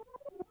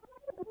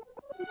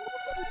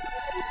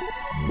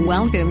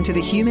Welcome to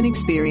the Human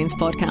Experience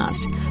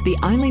Podcast, the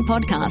only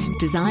podcast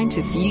designed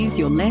to fuse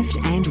your left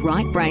and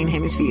right brain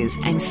hemispheres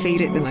and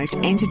feed it the most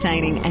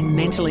entertaining and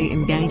mentally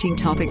engaging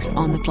topics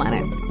on the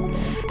planet.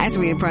 As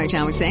we approach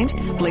our ascent,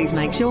 please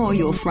make sure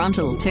your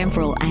frontal,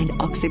 temporal and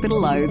occipital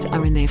lobes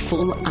are in their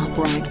full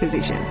upright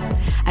position.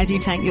 As you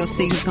take your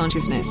seat of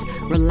consciousness,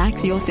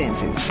 relax your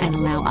senses and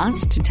allow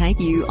us to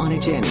take you on a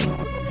journey.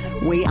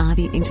 We are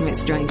the Intimate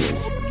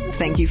Strangers.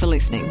 Thank you for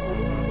listening.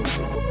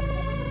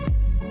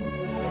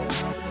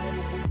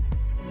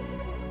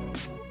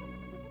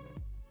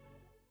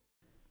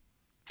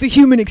 The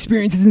Human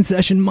Experience is in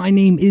session. My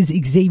name is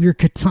Xavier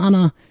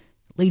Katana.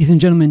 Ladies and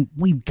gentlemen,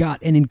 we've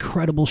got an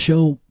incredible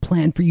show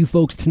planned for you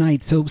folks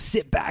tonight, so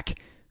sit back,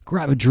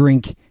 grab a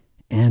drink,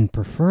 and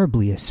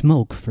preferably a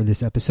smoke for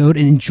this episode,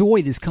 and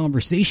enjoy this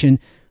conversation.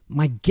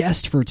 My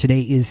guest for today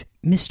is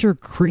Mr.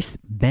 Chris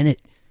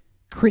Bennett.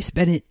 Chris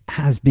Bennett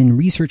has been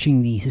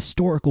researching the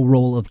historical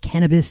role of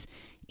cannabis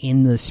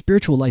in the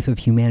spiritual life of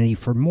humanity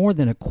for more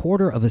than a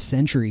quarter of a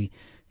century.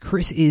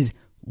 Chris is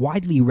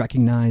widely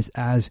recognized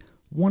as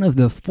one of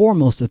the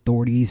foremost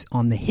authorities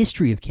on the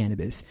history of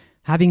cannabis,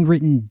 having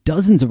written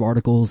dozens of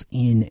articles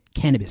in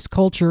Cannabis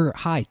Culture,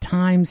 High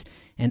Times,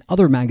 and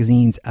other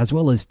magazines, as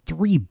well as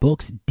 3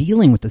 books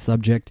dealing with the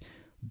subject.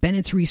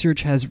 Bennett's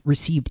research has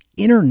received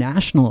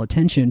international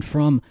attention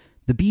from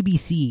the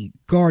BBC,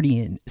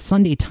 Guardian,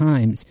 Sunday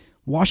Times,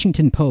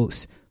 Washington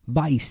Post,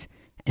 Vice,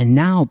 and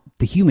now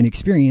The Human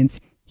Experience.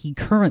 He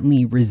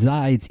currently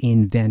resides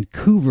in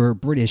Vancouver,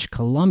 British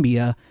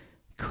Columbia.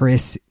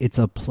 Chris, it's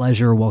a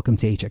pleasure. Welcome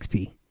to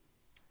HXP.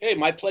 Hey,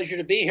 my pleasure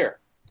to be here.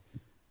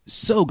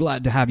 So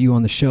glad to have you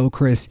on the show,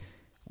 Chris.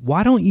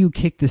 Why don't you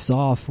kick this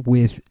off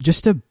with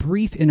just a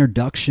brief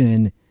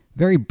introduction,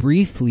 very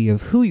briefly,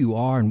 of who you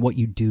are and what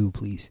you do,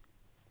 please?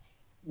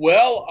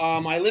 Well,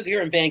 I live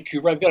here in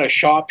Vancouver. I've got a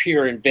shop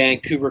here in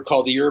Vancouver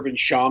called the Urban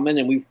Shaman,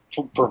 and we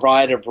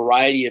provide a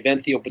variety of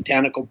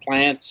entheobotanical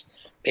plants,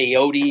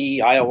 peyote,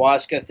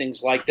 ayahuasca,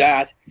 things like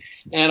that.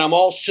 And I'm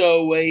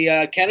also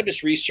a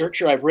cannabis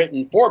researcher. I've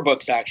written 4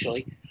 books,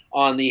 actually,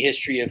 on the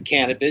history of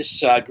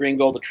cannabis. Green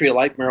Gold, The Tree of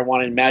Life,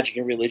 Marijuana and Magic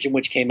and Religion,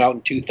 which came out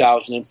in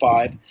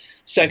 2005.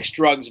 Sex,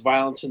 Drugs,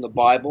 Violence in the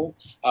Bible,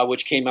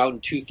 which came out in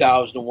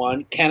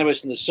 2001.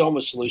 Cannabis and the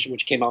Soma Solution,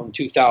 which came out in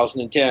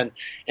 2010.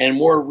 And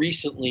more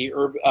recently,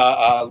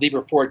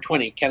 Liber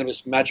 420,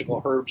 Cannabis,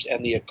 Magical Herbs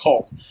and the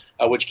Occult,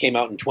 which came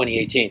out in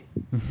 2018.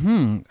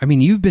 Mm-hmm. I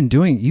mean, you've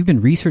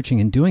been researching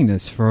and doing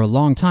this for a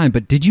long time,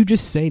 but did you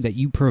just say that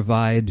you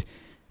provide,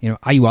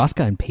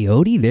 ayahuasca and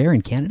peyote there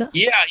in Canada?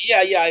 Yeah.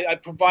 I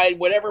provide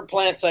whatever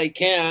plants I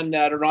can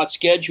that are not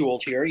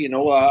scheduled here,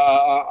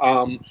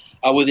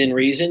 within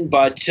reason,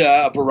 but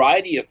a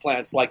variety of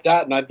plants like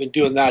that, and I've been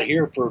doing that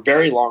here for a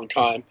very long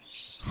time.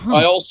 Huh.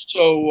 I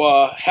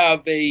also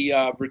have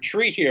a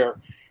retreat here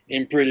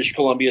in British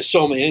Columbia,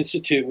 Soma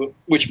Institute,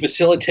 which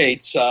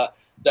facilitates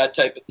that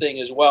type of thing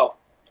as well.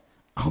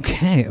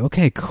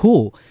 Okay,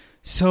 cool.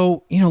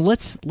 So,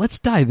 let's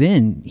dive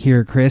in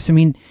here, Chris. I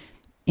mean,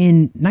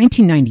 in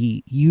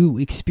 1990, you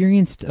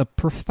experienced a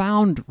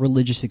profound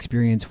religious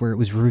experience where it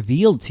was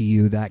revealed to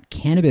you that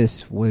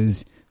cannabis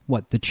was,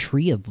 the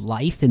tree of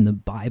life in the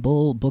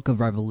Bible, Book of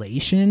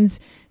Revelations.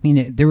 I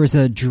mean, there was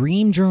a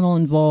dream journal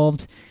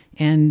involved,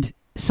 and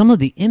some of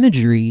the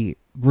imagery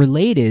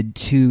related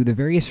to the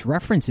various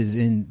references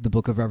in the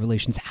Book of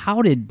Revelations.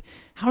 How did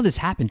this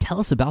happen? Tell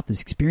us about this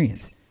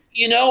experience.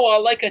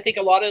 Like I think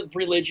a lot of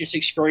religious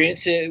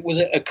experience, it was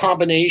a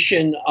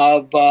combination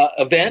of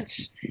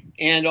events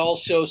and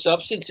also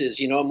substances.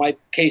 In my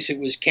case, it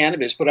was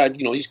cannabis, but I'd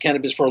used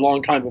cannabis for a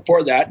long time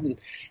before that and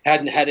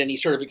hadn't had any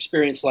sort of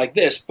experience like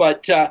this.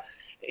 But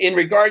in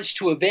regards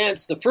to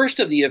events, the first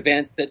of the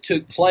events that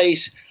took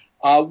place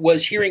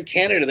was here in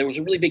Canada. There was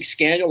a really big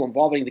scandal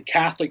involving the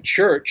Catholic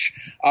Church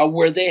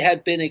where they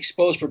had been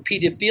exposed for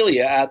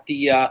pedophilia at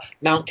the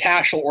Mount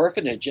Cashel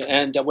orphanage.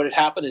 And what had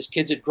happened is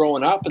kids had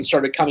grown up and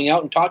started coming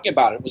out and talking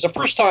about it. It was the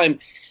first time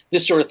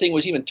this sort of thing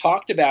was even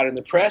talked about in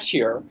the press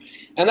here.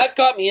 And that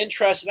got me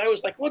interested. I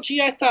was like, well, gee,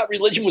 I thought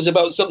religion was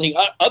about something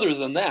other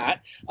than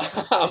that.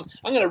 I'm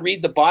going to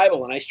read the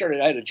Bible. And I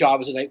had a job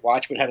as a night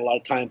watchman, had a lot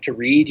of time to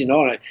read, and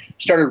I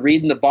started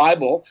reading the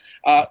Bible.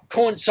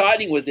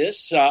 Coinciding with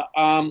this,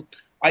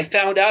 I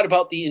found out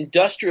about the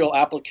industrial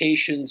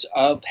applications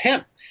of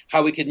hemp,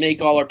 how we could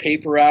make all our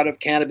paper out of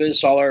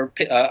cannabis, all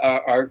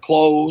our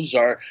clothes,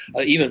 our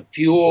even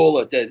fuel,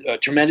 a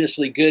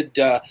tremendously good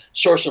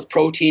source of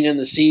protein in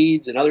the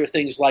seeds and other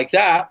things like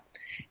that.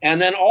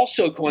 And then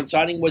also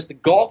coinciding was the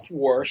Gulf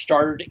War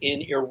started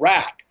in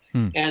Iraq.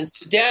 And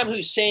Saddam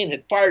Hussein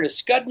had fired a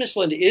Scud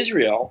missile into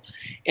Israel.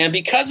 And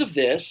because of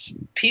this,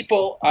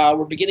 people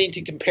were beginning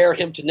to compare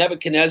him to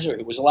Nebuchadnezzar,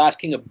 who was the last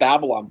king of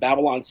Babylon.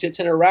 Babylon sits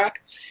in Iraq,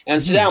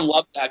 and Saddam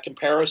loved that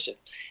comparison.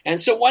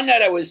 And so one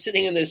night I was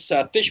sitting in this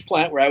fish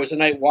plant where I was a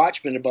night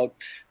watchman about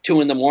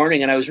 2 a.m,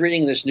 and I was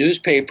reading this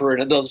newspaper.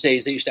 And in those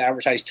days, they used to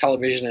advertise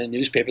television and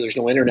newspaper. There's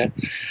no internet.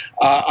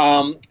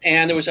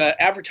 And there was an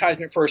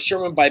advertisement for a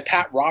sermon by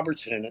Pat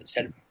Robertson, and it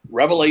said,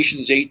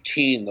 Revelations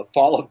 18, the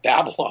fall of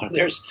Babylon. And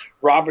there's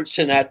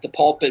Robertson at the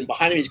pulpit, and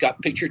behind him he's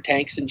got picture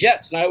tanks and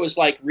jets. And I was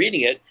like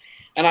reading it,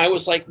 and I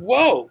was like,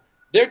 whoa.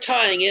 They're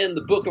tying in the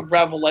book of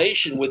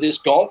Revelation with this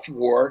Gulf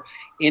War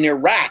in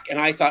Iraq. And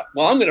I thought,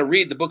 well, I'm going to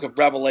read the book of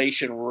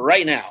Revelation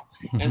right now.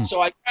 Mm-hmm. And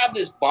so I grabbed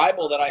this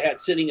Bible that I had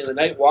sitting in the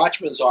night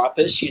watchman's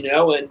office,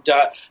 and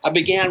I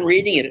began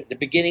reading it. At the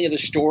beginning of the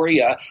story,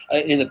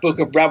 in the book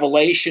of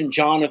Revelation,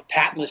 John of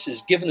Patmos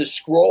is given a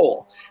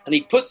scroll, and he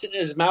puts it in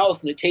his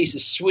mouth, and it tastes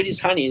as sweet as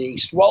honey, and he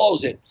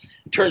swallows it.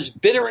 It turns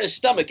bitter in his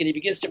stomach, and he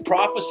begins to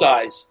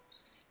prophesize.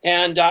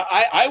 And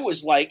I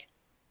was like,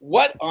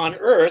 what on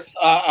earth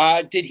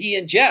did he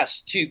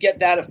ingest to get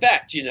that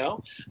effect,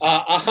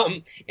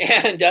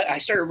 And I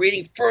started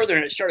reading further,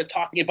 and it started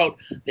talking about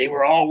they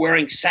were all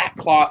wearing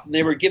sackcloth, and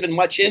they were given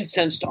much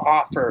incense to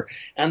offer,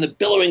 and the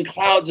billowing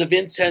clouds of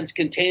incense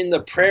contained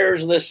the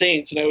prayers of the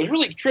saints. And I was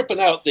really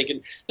tripping out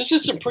thinking, this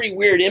is some pretty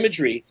weird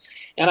imagery.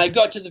 And I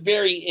got to the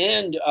very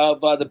end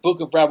of the book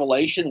of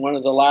Revelation, one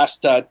of the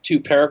last 2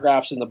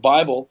 paragraphs in the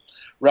Bible,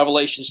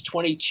 Revelations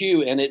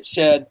 22, and it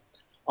said,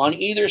 on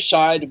either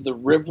side of the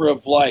river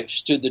of life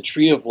stood the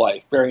tree of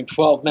life, bearing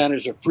 12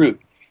 manners of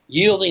fruit,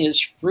 yielding its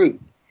fruit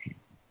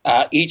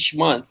each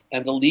month,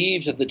 and the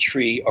leaves of the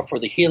tree are for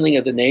the healing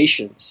of the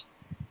nations.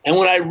 And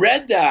when I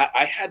read that,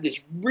 I had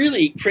this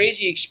really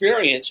crazy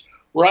experience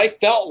where I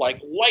felt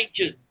like light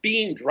just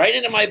beamed right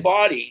into my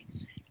body.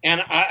 And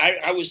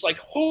I was like,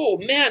 oh,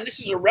 man, this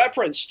is a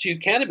reference to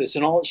cannabis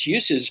and all its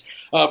uses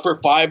for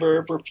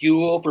fiber, for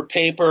fuel, for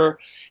paper,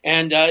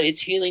 and its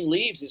healing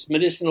leaves, its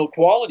medicinal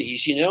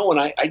qualities,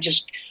 and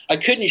I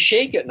couldn't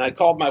shake it. And I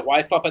called my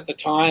wife up at the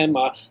time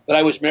that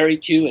I was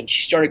married to, and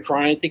she started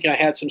crying, thinking I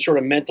had some sort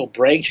of mental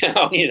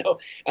breakdown,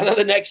 And then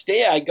the next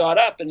day I got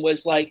up and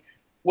was like,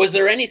 was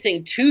there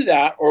anything to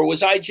that, or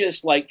was I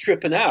just like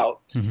tripping out?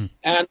 Mm-hmm.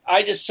 And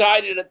I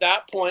decided at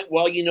that point,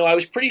 well, I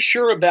was pretty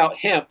sure about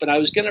hemp, and I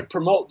was going to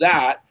promote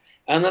that.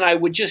 And then I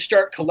would just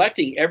start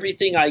collecting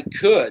everything I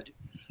could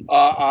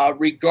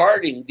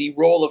regarding the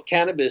role of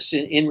cannabis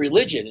in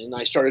religion. And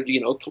I started,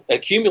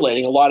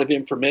 accumulating a lot of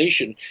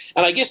information.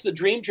 And I guess the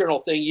dream journal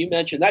thing you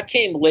mentioned, that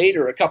came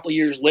later, a couple of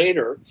years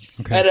later.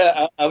 Okay. I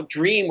had a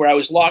dream where I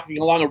was walking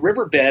along a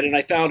riverbed, and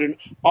I found an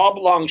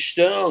oblong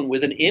stone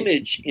with an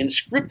image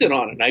inscripted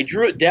on it. And I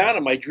drew it down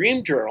in my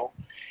dream journal.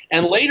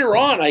 And later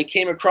on, I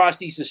came across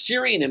these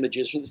Assyrian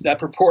images that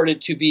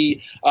purported to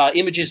be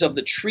images of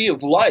the tree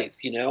of life,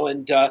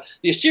 and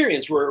the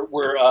Assyrians were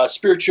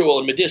spiritual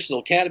and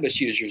medicinal cannabis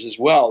users as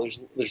well.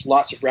 There's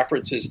lots of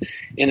references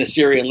in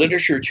Assyrian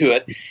literature to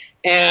it.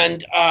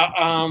 And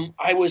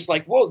I was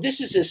like, whoa,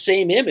 this is the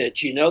same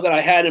image, that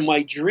I had in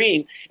my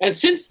dream. And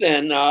since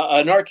then,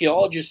 an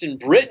archaeologist in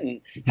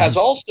Britain has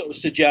also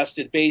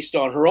suggested, based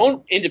on her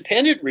own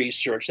independent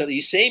research, that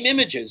these same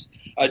images,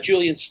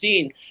 Juliana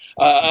Steen,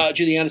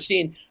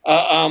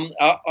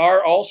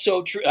 are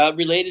also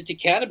related to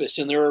cannabis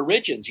in their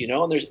origins,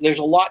 and there's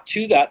a lot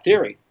to that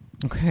theory.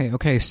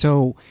 Okay.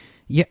 So,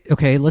 yeah,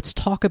 okay, let's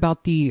talk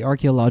about the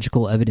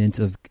archaeological evidence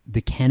of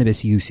the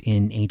cannabis use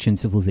in ancient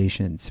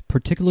civilizations,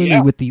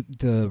 particularly with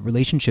the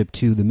relationship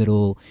to the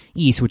Middle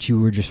East, which you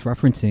were just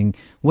referencing.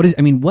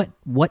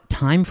 What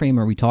time frame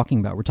are we talking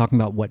about? We're talking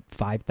about,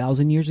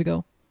 5,000 years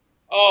ago?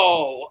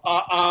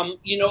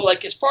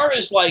 As far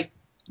as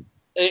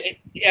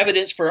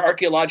evidence for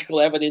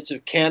archaeological evidence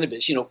of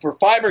cannabis, for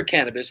fiber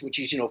cannabis, which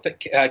is,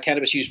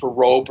 cannabis used for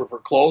rope or for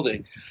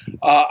clothing,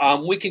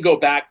 we can go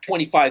back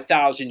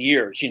 25,000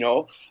 years,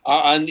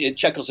 in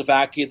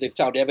Czechoslovakia, they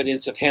found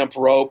evidence of hemp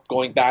rope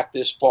going back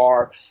this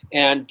far.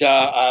 And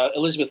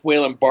Elizabeth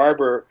Whalen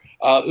Barber,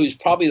 who's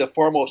probably the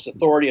foremost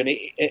authority on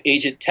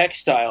ancient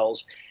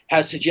textiles,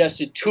 has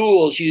suggested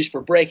tools used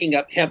for breaking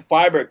up hemp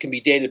fiber can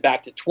be dated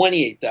back to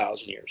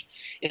 28,000 years.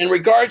 In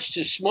regards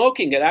to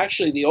smoking it,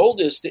 actually the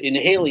oldest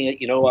inhaling it,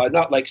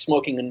 not like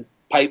smoking in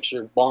pipes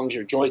or bongs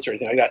or joints or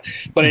anything like that,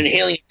 but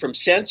inhaling it from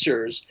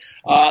sensors,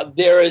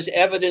 there is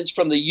evidence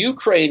from the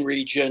Ukraine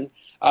region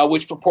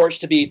which purports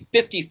to be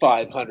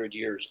 5,500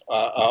 years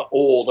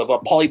old, of a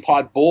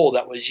polypod bowl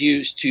that was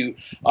used to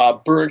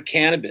burn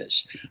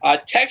cannabis.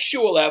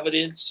 Textual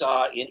evidence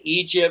in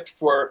Egypt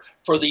for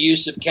the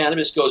use of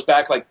cannabis goes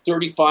back like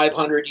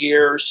 3,500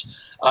 years.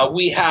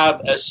 We have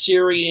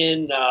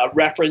Assyrian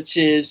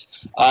references,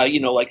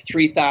 like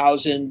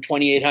 3,000,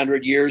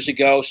 2,800 years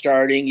ago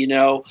starting,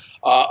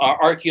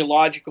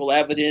 archaeological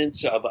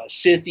evidence of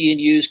Scythian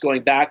use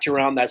going back to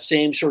around that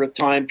same sort of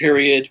time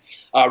period.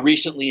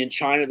 Recently in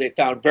China, they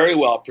found very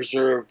well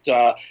preserved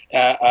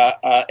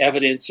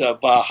evidence of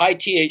high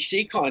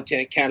THC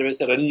content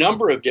cannabis at a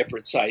number of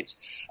different sites,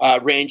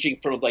 ranging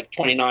from like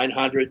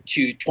 2,900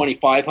 to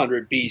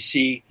 2,500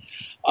 BC.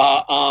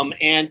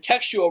 And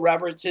textual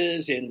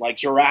references in like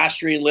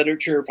Zoroastrian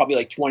literature, probably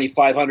like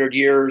 2,500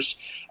 years.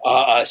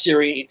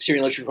 Syrian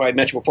literature, I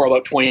mentioned before,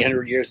 about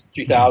 2,800 years,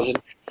 3,000.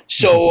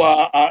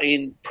 So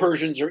in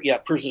Persian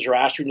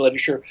Zoroastrian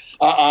literature,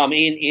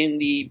 in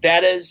the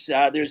Vedas,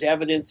 there's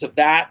evidence of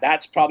that.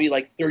 That's probably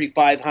like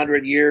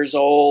 3,500 years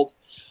old.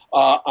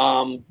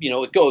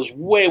 It goes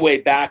way, way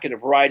back in a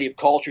variety of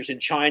cultures. In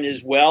China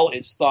as well,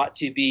 it's thought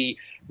to be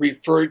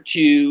referred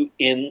to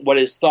in what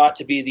is thought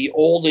to be the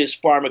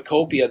oldest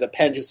pharmacopoeia, the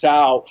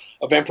Pentasao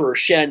of Emperor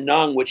Shen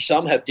Nung, which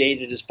some have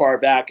dated as far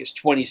back as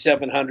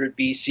 2700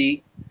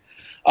 BC.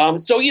 In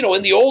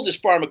the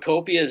oldest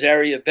pharmacopoeias,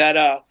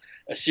 Aryaveda,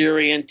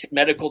 Assyrian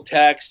medical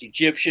texts,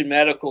 Egyptian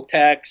medical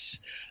texts,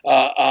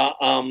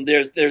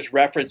 there's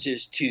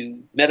references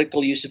to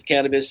medical use of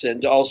cannabis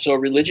and also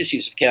religious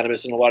use of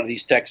cannabis in a lot of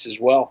these texts as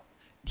well.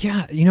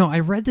 Yeah, I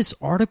read this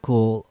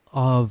article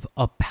of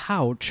a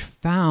pouch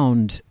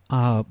found,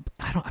 I'm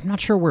not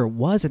sure where it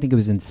was. I think it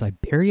was in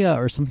Siberia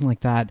or something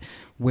like that,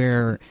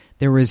 where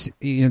there was,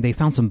 they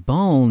found some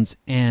bones,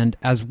 and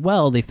as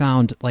well they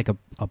found like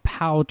a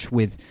pouch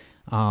with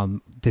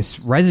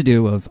this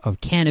residue of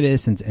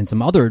cannabis and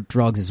some other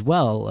drugs as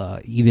well,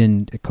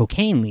 even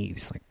cocaine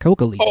leaves, like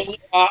coca leaves.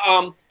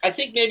 I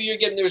think maybe you're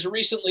getting,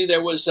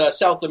 there was a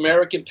South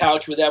American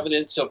pouch with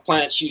evidence of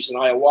plants used in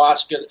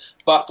ayahuasca,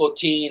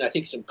 buffoteen, I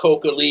think some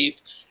coca leaf,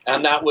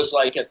 and that was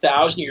like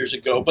 1,000 years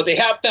ago. But they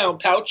have found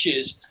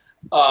pouches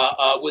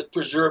with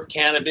preserved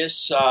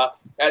cannabis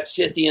at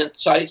Scythian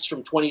sites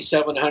from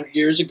 2,700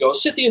 years ago.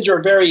 Scythians are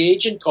a very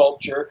ancient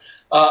culture,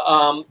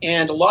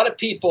 and a lot of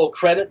people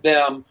credit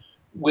them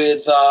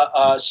with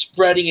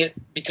spreading it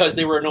because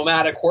they were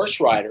nomadic horse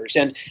riders.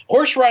 And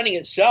horse riding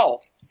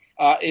itself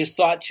is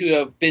thought to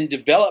have been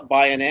developed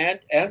by an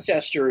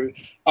ancestor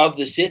of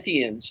the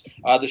Scythians,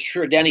 the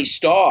Shredeni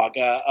Stog.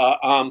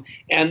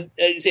 And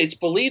it's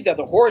believed that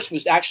the horse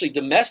was actually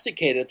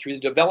domesticated through the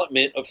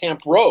development of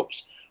hemp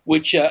ropes,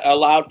 which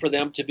allowed for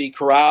them to be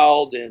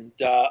corralled and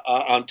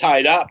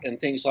tied up and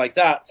things like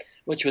that,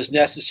 which was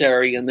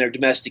necessary in their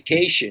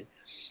domestication.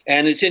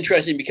 And it's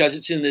interesting because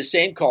it's in the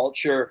same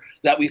culture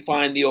that we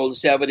find the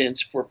oldest evidence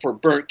for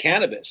burnt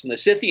cannabis. And the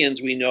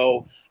Scythians, we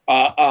know,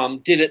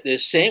 did it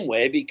this same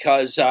way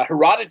because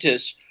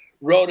Herodotus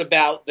wrote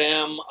about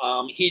them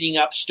heating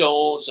up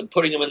stones and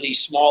putting them in these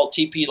small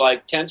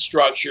teepee-like tent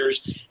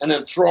structures and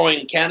then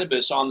throwing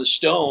cannabis on the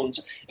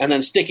stones and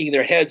then sticking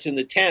their heads in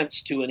the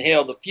tents to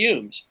inhale the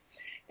fumes.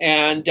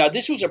 And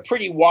this was a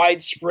pretty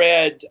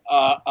widespread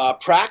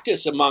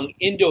practice among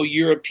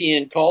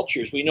Indo-European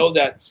cultures. We know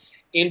that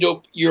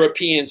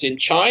Indo-Europeans in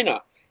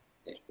China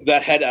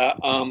that had,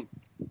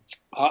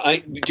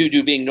 due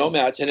to being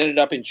nomads, had ended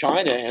up in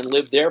China and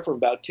lived there from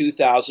about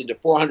 2000 to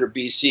 400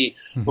 BC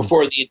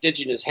before the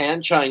indigenous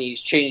Han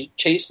Chinese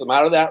chased them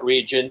out of that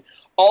region,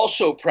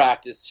 also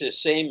practiced the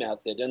same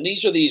method. And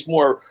these are these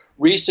more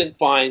recent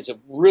finds of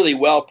really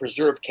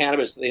well-preserved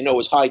cannabis that they know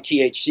is high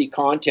THC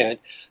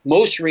content.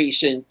 Most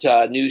recent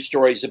news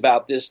stories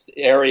about this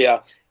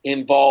area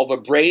involve a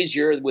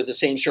brazier with the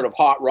same sort of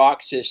hot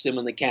rock system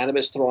and the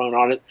cannabis thrown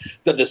on it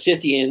that the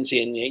Scythians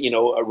in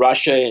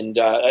Russia and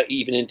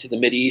even into the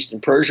Mideast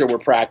and Persia were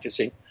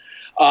practicing.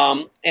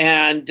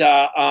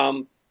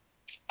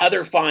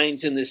 Other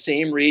finds in the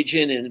same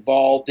region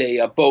involved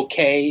a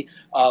bouquet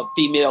of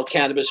female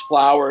cannabis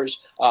flowers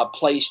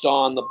placed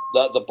on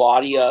the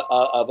body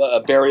of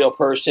a burial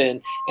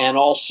person, and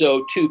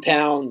also 2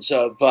 pounds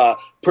of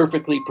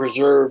perfectly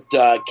preserved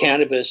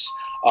cannabis,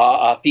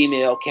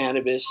 female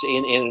cannabis,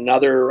 in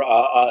another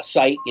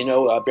site,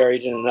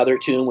 buried in another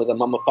tomb with a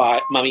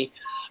mummy.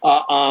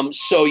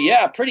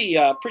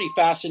 Pretty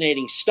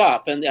fascinating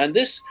stuff. And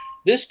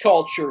this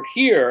culture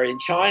here in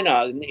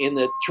China, in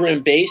the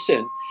Tarim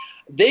Basin,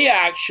 they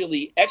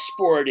actually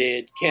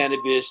exported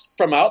cannabis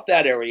from out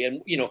that area.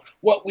 And,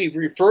 what we've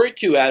referred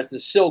to as the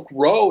Silk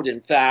Road, in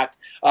fact,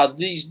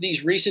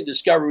 these recent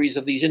discoveries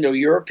of these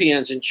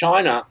Indo-Europeans in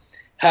China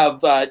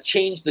have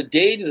changed the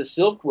date of the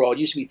Silk Road. It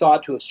used to be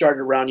thought to have started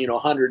around,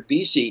 100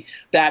 BC,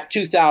 back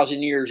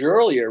 2,000 years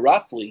earlier,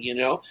 roughly,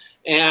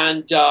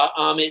 And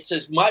it's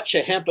as much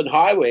a hempen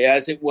highway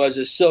as it was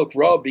a Silk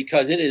Road,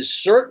 because it is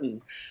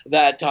certain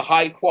that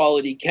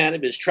high-quality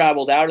cannabis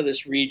traveled out of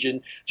this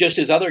region just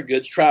as other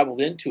goods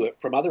traveled into it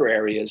from other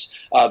areas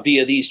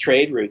via these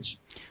trade routes.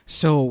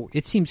 So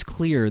it seems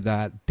clear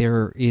that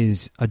there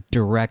is a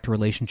direct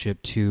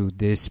relationship to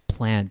this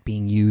plant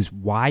being used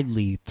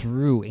widely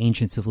through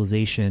ancient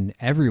civilization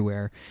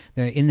everywhere.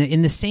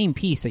 In the same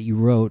piece that you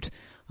wrote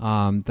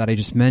that I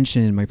just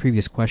mentioned in my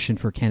previous question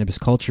for Cannabis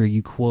Culture,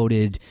 you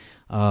quoted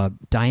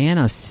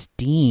Diana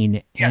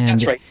Steen, and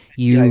that's right.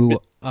 You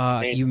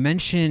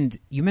mentioned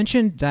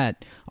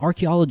that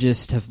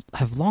archaeologists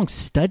have long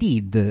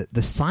studied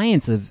the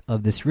science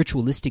of this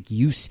ritualistic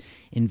use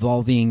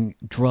involving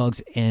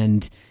drugs,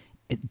 and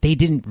they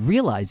didn't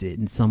realize it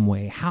in some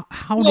way. How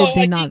did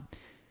they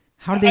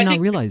not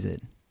realize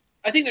it?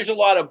 I think there's a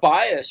lot of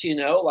bias,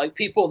 like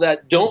people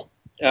that don't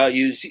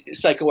use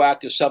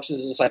psychoactive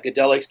substances,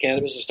 psychedelics,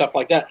 cannabis, and stuff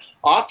like that,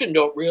 often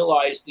don't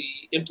realize the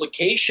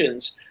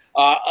implications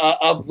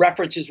of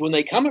references when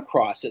they come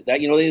across it.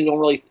 That they don't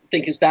really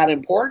think is that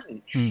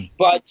important.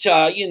 But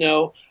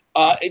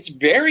It's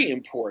very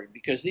important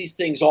because these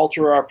things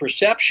alter our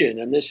perception,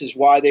 and this is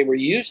why they were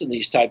used in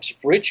these types of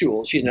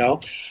rituals.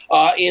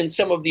 In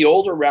some of the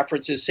older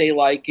references, say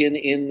like in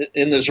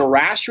the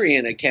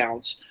Zoroastrian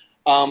accounts,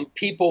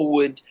 people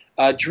would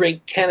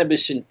drink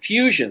cannabis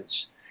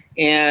infusions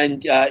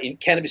and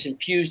cannabis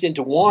infused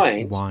into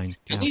wines. Wine,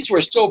 yeah. And these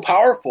were so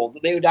powerful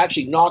that they would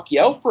actually knock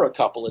you out for a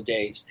couple of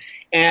days.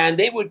 And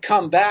they would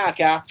come back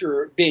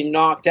after being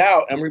knocked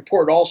out and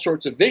report all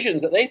sorts of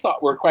visions that they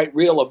thought were quite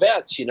real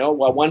events.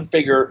 While one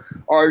figure,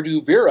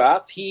 Ardu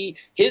Virath,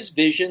 his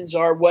visions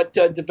are what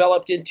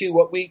developed into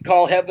what we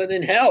call heaven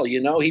and hell.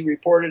 He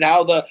reported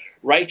how the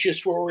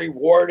righteous were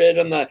rewarded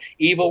and the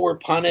evil were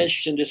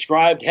punished, and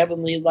described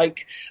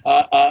heavenly-like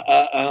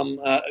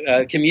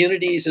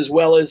communities as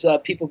well as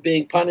people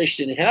being punished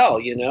in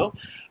hell.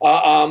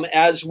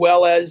 As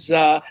well as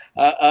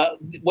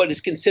what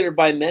is considered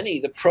by many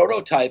the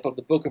prototype of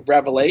the Book of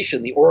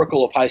Revelation, the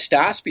Oracle of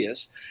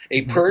Hystaspius,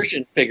 a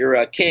Persian figure,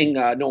 a king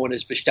known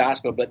as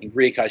Vishtaspa, but in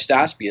Greek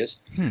Hystaspius.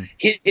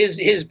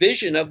 His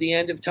vision of the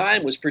end of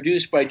time was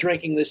produced by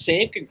drinking the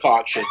same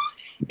concoction.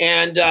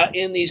 And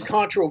in these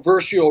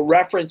controversial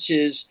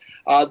references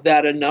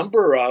that a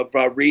number of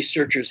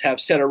researchers have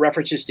said are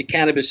references to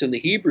cannabis in the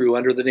Hebrew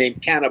under the name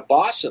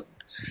cannabosum.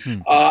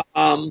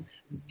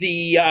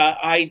 The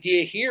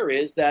idea here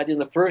is that in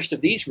the first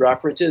of these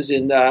references,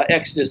 in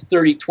Exodus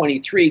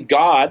 30:23,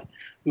 God,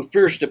 who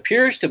first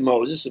appears to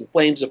Moses in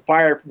flames of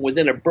fire from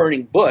within a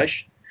burning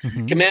bush,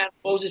 commands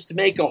Moses to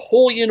make a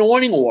holy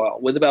anointing oil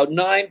with about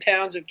 9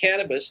 pounds of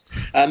cannabis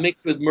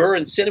mixed with myrrh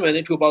and cinnamon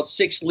into about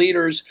 6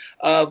 liters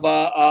of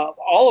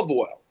olive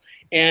oil.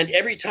 And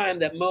every time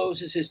that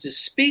Moses is to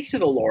speak to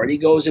the Lord, he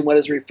goes in what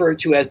is referred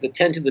to as the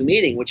tent of the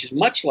meeting, which is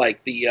much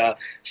like the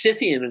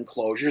Scythian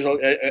enclosures,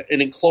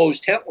 an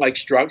enclosed tent-like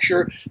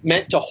structure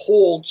meant to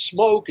hold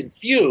smoke and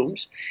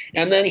fumes.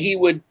 And then he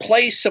would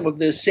place some of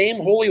this same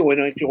holy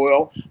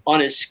oil on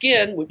his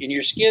skin, and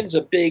your skin's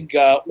a big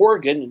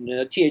organ,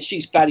 and THC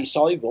is fatty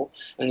soluble,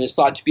 and is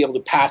thought to be able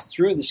to pass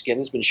through the skin,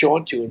 has been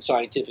shown to in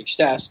scientific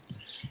tests.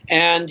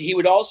 And he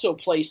would also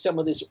place some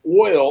of this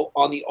oil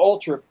on the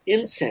altar of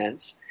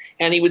incense,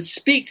 and he would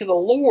speak to the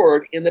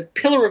Lord in the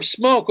pillar of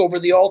smoke over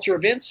the altar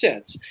of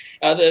incense.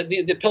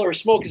 The pillar of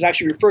smoke is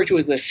actually referred to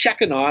as the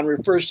Shekinah, and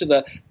refers to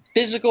the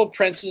physical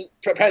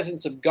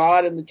presence of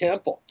God in the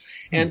temple.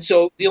 And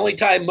so the only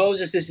time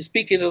Moses is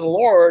speaking to the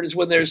Lord is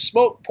when there's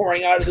smoke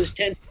pouring out of this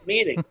tent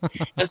meeting.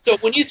 And so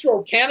when you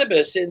throw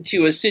cannabis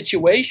into a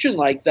situation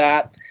like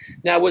that,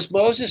 now was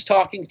Moses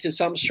talking to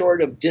some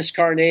sort of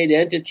discarnate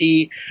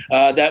entity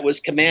that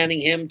was commanding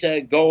him to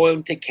go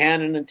into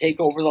Canaan and take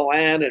over the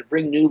land and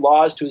bring new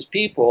laws to his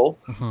people?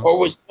 Or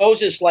was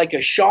Moses like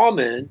a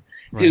shaman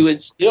who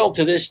would still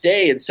to this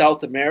day in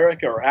South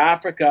America or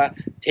Africa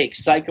take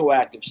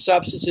psychoactive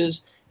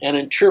substances and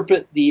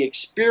interpret the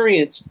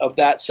experience of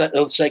those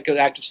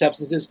psychoactive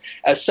substances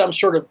as some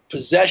sort of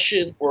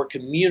possession or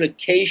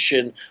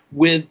communication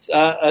with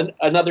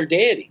another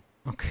deity?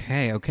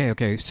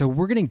 Okay. So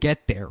we're going to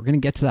get there. We're going to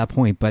get to that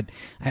point. But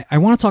I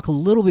want to talk a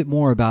little bit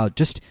more about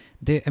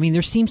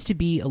there seems to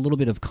be a little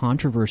bit of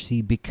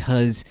controversy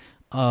because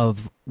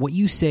of what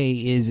you say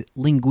is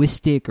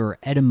linguistic or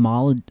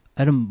etymological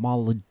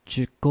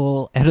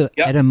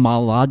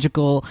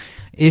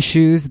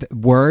issues,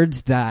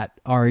 words that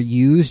are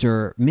used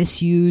or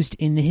misused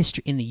in the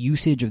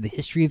usage of the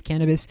history of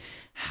cannabis.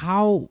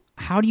 How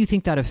do you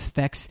think that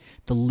affects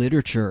the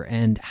literature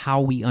and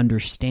how we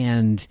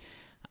understand,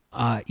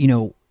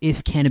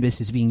 if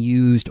cannabis is being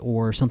used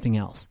or something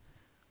else?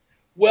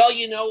 Well,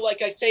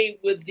 like I say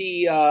with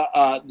the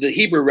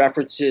Hebrew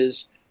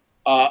references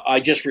I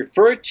just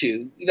referred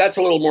to, that's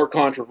a little more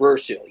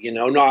controversial.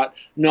 Not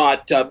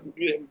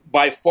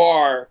by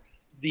far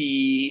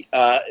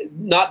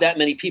not that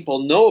many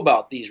people know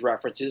about these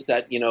references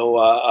that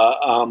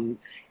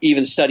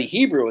even study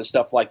Hebrew and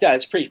stuff like that.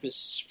 It's pretty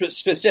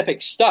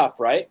specific stuff,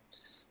 right?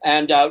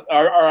 And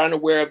are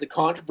unaware of the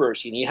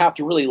controversy, and you have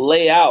to really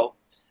lay out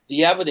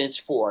the evidence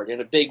for it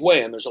in a big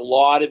way, and there's a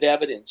lot of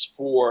evidence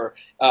for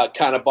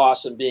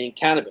cannabosum being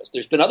cannabis.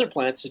 There's been other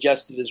plants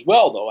suggested as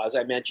well, though, as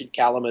I mentioned,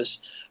 calamus,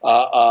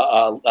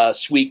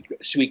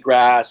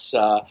 sweetgrass,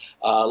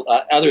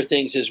 other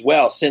things as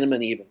well,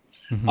 cinnamon even.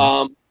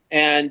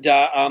 And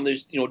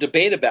there's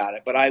debate about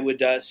it, but I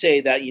would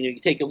say that you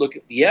take a look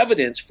at the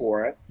evidence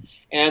for it,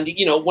 and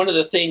one of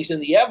the things in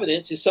the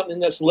evidence is something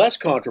that's less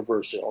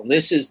controversial, and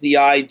this is the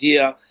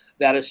idea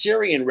that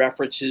Assyrian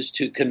references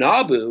to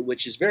Kanabu,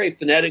 which is very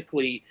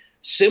phonetically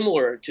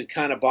similar to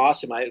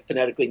cannabosum,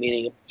 phonetically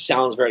meaning it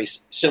sounds very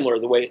similar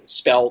the way it's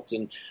spelt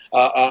and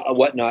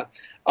whatnot,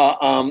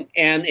 and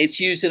it's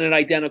used in an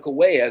identical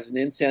way as an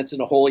incense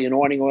and a holy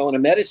anointing oil and a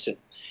medicine,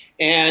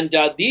 and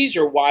these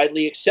are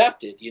widely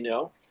accepted,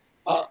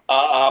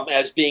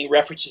 as being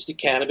references to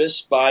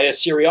cannabis by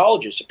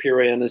Assyriologists,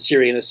 appear in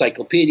Assyrian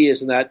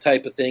encyclopedias and that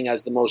type of thing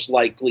as the most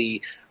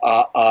likely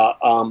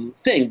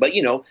thing. But,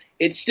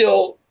 it's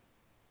still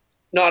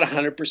not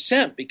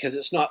 100% because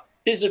it's not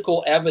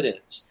physical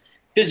evidence.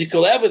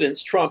 physical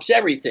evidence trumps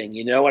everything,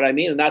 you know what I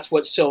mean? And that's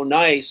what's so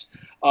nice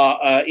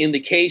in the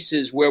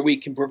cases where we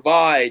can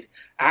provide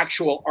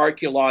actual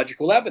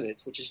archaeological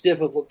evidence, which is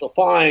difficult to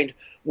find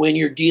when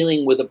you're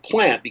dealing with a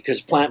plant,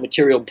 because plant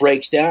material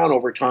breaks down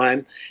over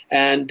time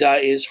and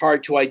is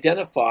hard to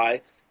identify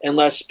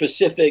unless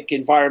specific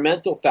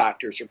environmental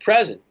factors are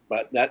present.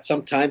 But that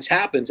sometimes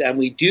happens, and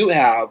we do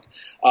have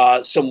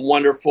some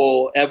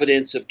wonderful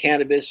evidence of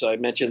cannabis. I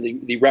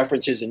mentioned the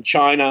references in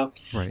China.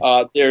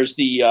 Right. There's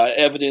the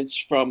evidence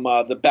from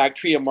the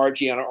Bactria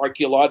margiana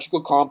archaeological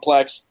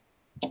complex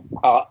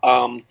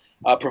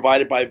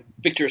provided by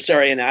Victor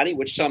Sarianati,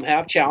 which some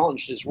have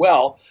challenged as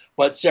well.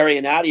 But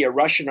Sarianati, a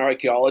Russian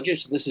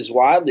archaeologist, this is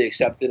widely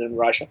accepted in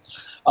Russia,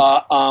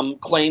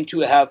 claimed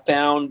to have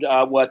found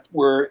what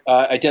were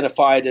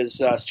identified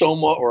as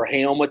soma or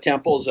haoma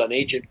temples, an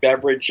ancient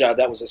beverage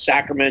that was a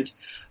sacrament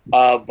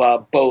of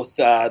both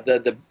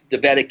the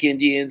Vedic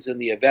Indians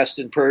and the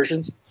Avestan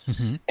Persians.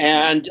 Mm-hmm.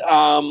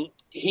 And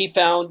he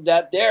found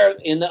that there,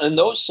 in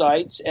those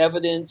sites,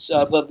 evidence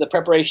of the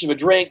preparation of a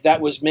drink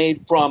that was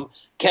made from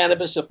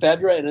cannabis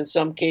ephedra, and in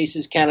some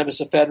cases,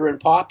 cannabis ephedra and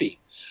poppy.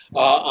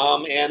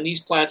 And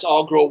these plants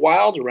all grow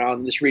wild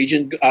around this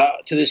region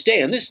to this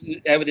day. And this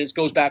evidence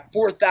goes back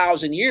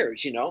 4,000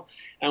 years, you know.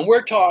 And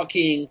we're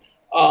talking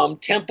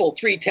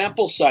three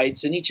temple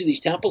sites, and each of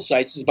these temple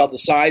sites is about the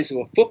size of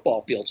a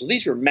football field. So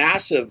these are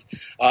massive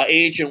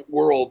ancient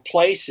world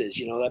places,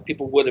 you know, that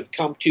people would have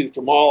come to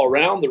from all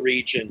around the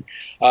region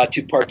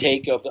to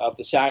partake of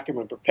the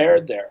sacrament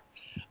prepared there.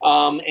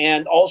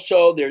 And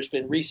also there's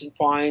been recent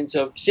finds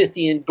of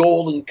Scythian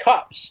golden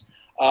cups,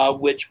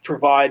 which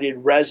provided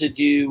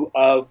residue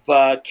of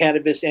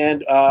cannabis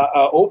and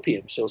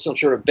opium. So some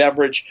sort of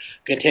beverage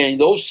containing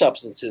those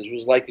substances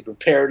was likely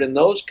prepared in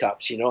those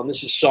cups, you know, and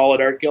this is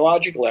solid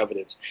archaeological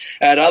evidence.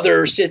 At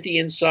other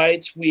Scythian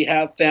sites, we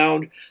have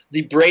found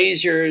the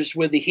braziers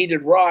with the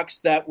heated rocks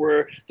that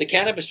were the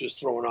cannabis was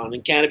thrown on,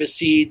 and cannabis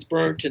seeds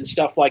burnt and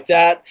stuff like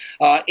that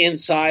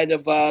inside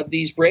of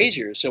these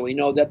braziers. So we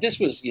know that this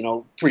was, you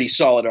know, pretty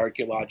solid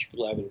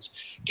archaeological evidence.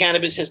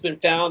 Cannabis has been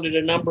found at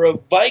a number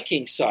of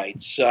Viking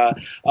sites, you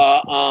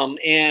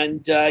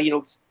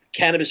know,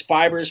 cannabis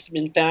fibers have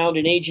been found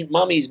in ancient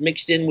mummies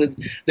mixed in with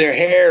their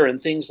hair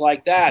and things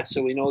like that.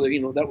 So we know that,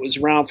 you know, that was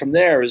around from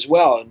there as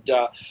well, and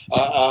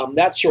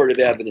that sort of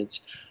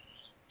evidence.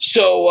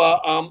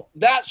 So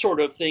that sort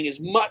of thing is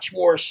much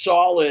more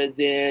solid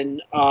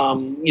than,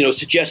 you know,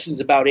 suggestions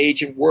about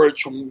ancient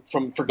words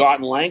from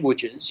forgotten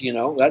languages. You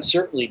know, that's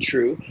certainly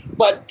true.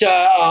 But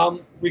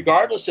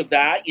regardless of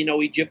that, you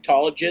know,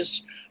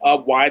 Egyptologists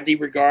widely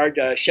regard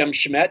Shem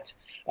Shemet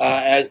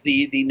as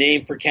the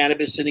name for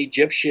cannabis in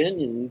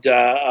Egyptian,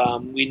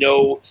 and we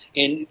know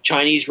in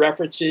Chinese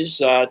references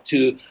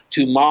to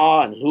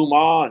Ma and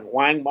Huma and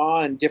Wang Ma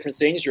and different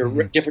things,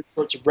 or different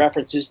sorts of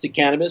references to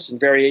cannabis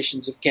and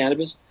variations of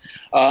cannabis.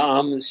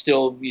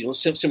 Still, you know,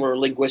 similar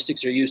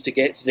linguistics are used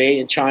today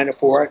in China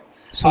for it.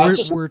 So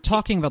we're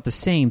talking about the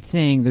same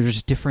thing. There's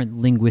just different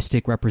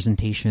linguistic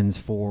representations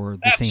for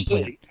the same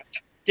plant.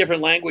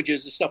 Different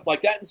languages and stuff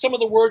like that, and some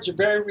of the words are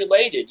very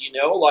related. You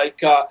know,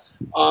 like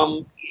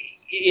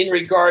in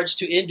regards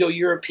to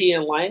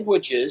Indo-European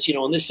languages, you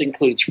know, and this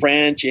includes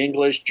French,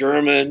 English,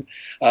 German,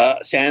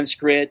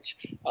 Sanskrit,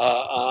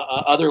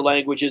 other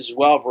languages as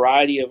well. A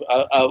variety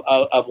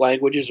of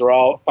languages are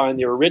all find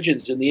their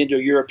origins in the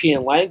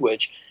Indo-European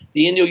language.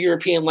 The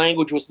Indo-European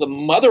language was the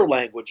mother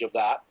language of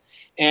that.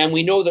 And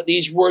we know that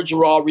these words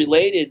are all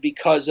related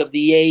because of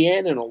the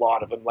AN in a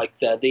lot of them. Like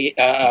the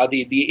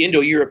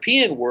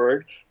Indo-European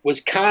word was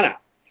kana.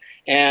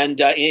 And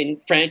in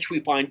French,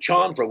 we find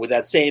chanvre with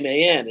that same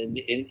AN. And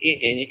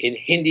in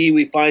Hindi,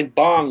 we find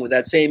bong with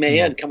that same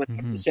AN coming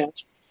from the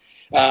Sanskrit.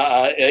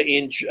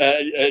 In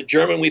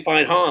German, we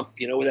find Hanf,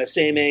 you know, with that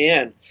same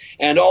AN.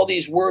 And all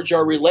these words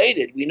are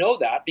related. We know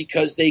that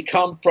because they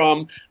come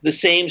from the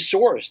same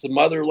source, the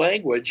mother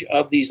language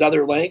of these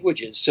other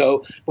languages.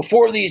 So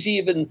before these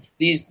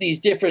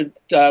different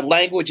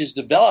languages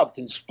developed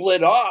and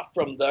split off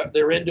from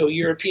their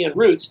Indo-European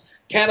roots,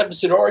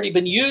 cannabis had already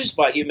been used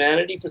by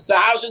humanity for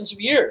thousands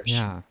of years.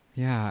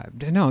 Yeah,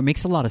 no, it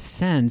makes a lot of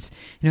sense.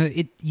 You know,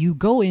 you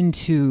go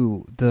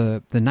into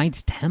the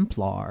Knights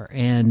Templar,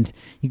 and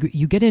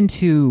you get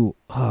into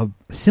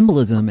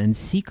symbolism and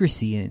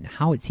secrecy and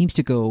how it seems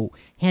to go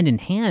hand in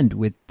hand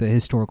with the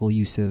historical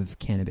use of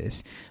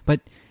cannabis.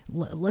 But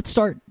let's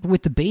start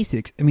with the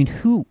basics. I mean,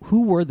 who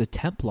were the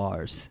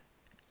Templars?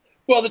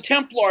 Well, the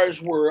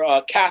Templars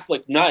were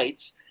Catholic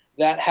knights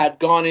that had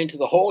gone into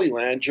the Holy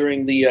Land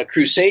during the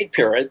Crusade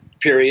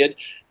period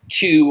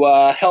to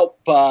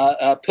help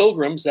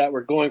pilgrims that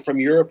were going from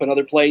Europe and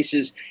other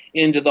places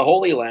into the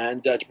Holy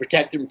Land to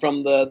protect them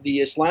from the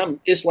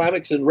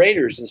Islamics and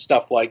raiders and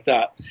stuff like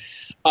that.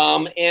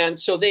 And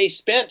so they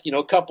spent, you know,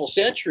 a couple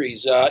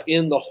centuries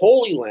in the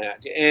Holy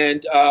Land,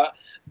 and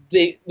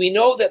we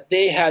know that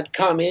they had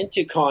come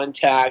into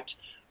contact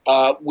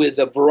with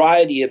a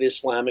variety of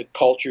Islamic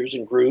cultures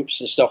and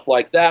groups and stuff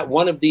like that.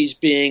 One of these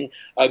being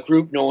a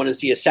group known as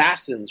the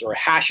Assassins or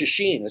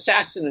Hashishin.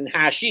 Assassin and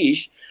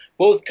hashish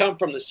both come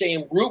from the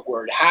same root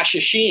word,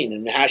 Hashishin,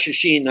 and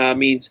Hashishin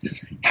means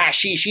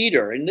hashish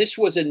eater. And this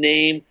was a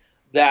name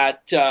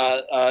that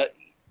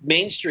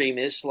mainstream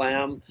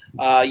Islam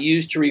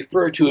used to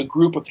refer to a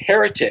group of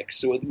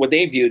heretics, what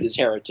they viewed as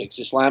heretics,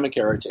 Islamic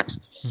heretics,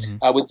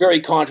 with very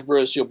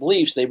controversial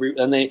beliefs. They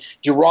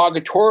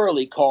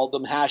derogatorily called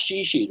them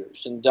hashish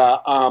eaters. And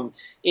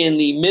in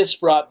the myths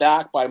brought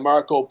back by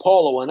Marco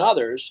Polo and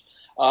others,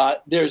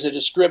 there's a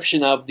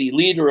description of the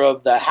leader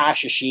of the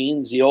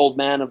Hashishins, the old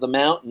man of the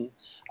mountain,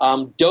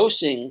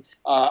 dosing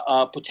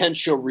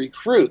potential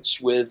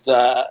recruits with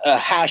a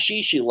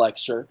hashish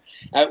elixir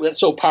that's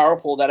so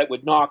powerful that it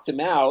would knock them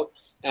out,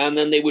 and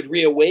then they would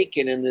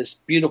reawaken in this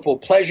beautiful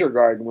pleasure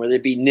garden where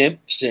there'd be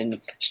nymphs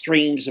and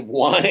streams of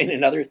wine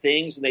and other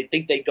things, and they'd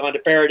think they'd gone to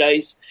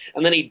paradise.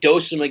 And then he'd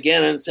dose them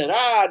again and said,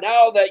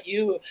 now that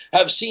you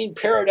have seen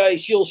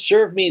paradise, you'll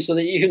serve me so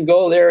that you can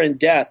go there in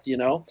death, you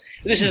know.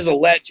 This is the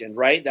legend,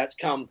 right? That's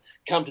come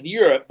to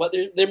Europe, but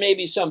there may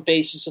be some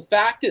basis of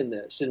fact in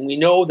this. And we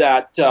know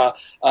that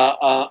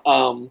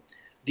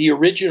the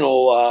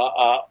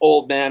original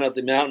old man of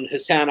the mountain,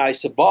 Hassan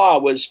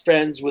I-Sabah, was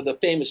friends with a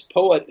famous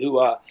poet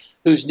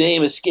whose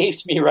name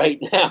escapes me right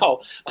now.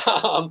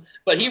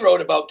 But he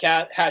wrote about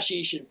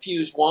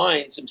hashish-infused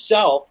wines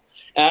himself.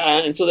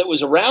 And so that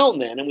was around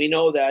then. And we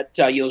know that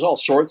there's all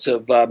sorts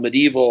of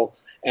medieval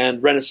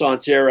and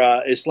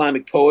Renaissance-era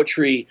Islamic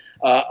poetry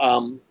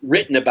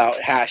written about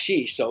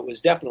hashish. So it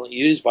was definitely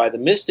used by the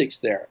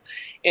mystics there.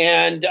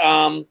 And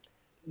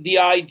the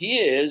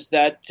idea is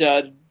that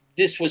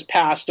this was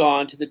passed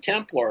on to the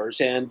Templars,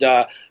 and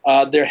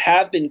there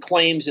have been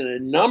claims in a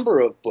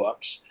number of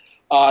books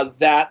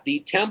that the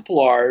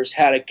Templars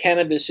had a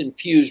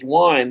cannabis-infused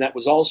wine that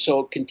was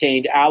also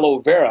contained aloe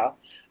vera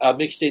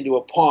mixed into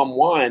a palm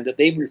wine that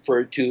they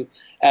referred to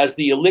as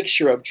the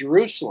elixir of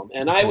Jerusalem.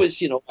 And I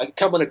was,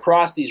 coming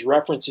across these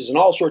references in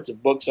all sorts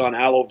of books on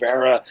aloe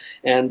vera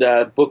and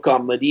a book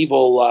on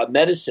medieval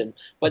medicine,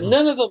 but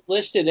none of them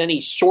listed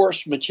any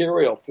source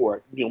material for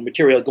it,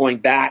 material going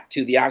back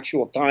to the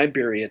actual time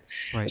period.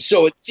 Right.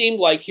 So it seemed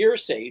like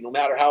hearsay, no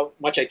matter how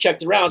much I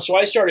checked around. So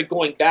I started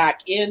going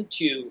back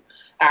into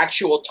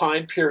actual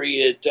time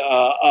period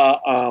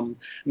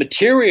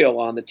material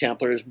on the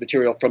Templars,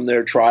 material from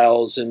their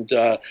trials and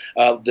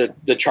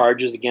the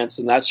charges against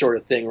them, that sort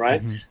of thing,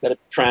 right? That are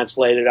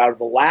translated out of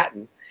the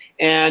Latin.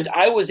 And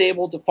I was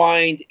able to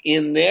find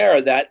in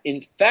there that,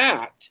 in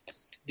fact,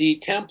 the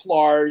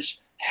Templars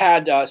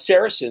had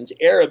Saracens,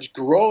 Arabs,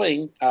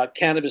 growing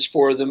cannabis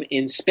for them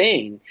in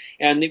Spain.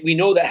 And we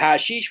know that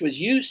hashish was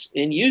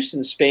in use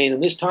in Spain in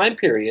this time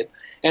period.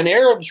 And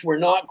Arabs were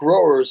not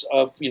growers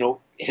of,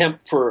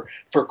 hemp for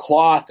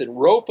cloth and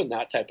rope and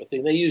that type of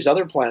thing. They used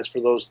other plants for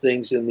those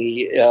things in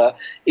the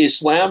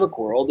Islamic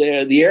world.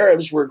 The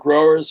Arabs were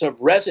growers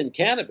of resin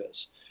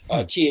cannabis,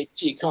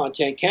 THC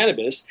content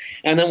cannabis.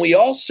 And then we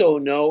also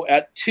know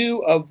at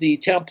two of the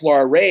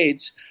Templar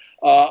raids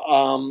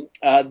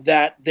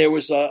that there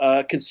was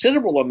a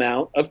considerable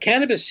amount of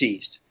cannabis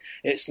seized.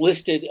 It's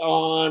listed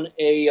on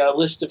a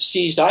list of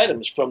seized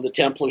items from the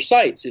Templar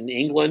sites in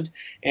England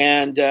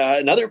and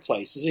in other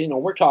places.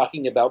 We're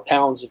talking about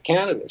pounds of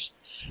cannabis.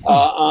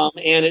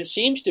 And it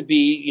seems to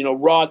be,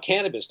 raw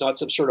cannabis, not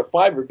some sort of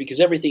fiber,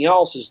 because everything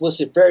else is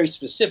listed very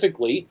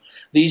specifically.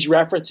 These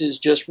references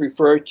just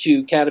refer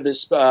to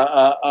cannabis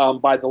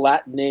by the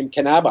Latin name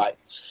cannabi.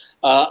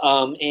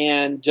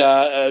 And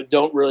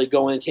don't really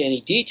go into any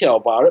detail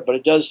about it, but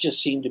it does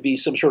just seem to be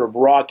some sort of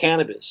raw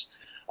cannabis.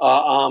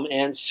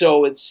 And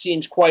so it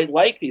seems quite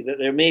likely that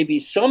there may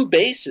be some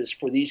basis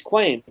for these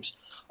claims.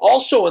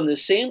 Also, in the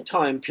same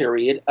time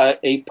period,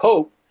 a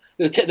pope,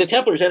 the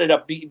Templars ended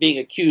up being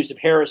accused of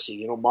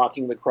heresy,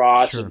 mocking the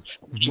cross, and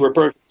were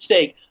burned at the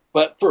stake.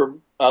 But for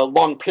a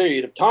long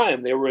period of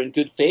time, they were in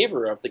good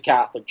favor of the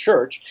Catholic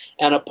Church.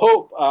 And a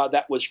pope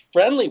that was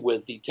friendly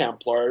with the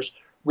Templars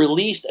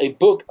released a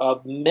book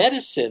of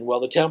medicine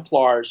while the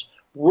Templars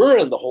were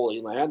in the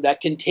Holy Land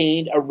that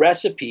contained a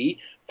recipe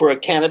for a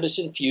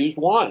cannabis-infused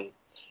wine.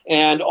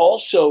 And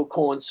also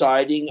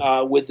coinciding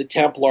with the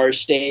Templar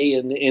stay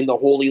in the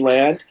Holy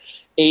Land,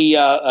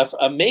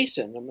 a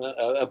mason,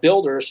 a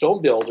builder, a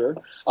stone builder,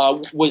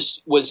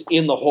 was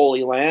in the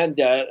Holy Land,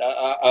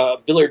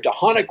 Villard de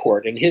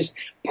Honnecourt, and his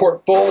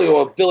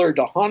portfolio of Villard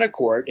de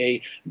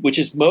Honnecourt, which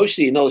is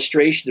mostly an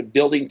illustration of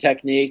building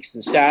techniques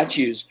and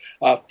statues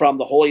from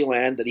the Holy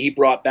Land that he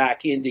brought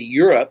back into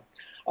Europe.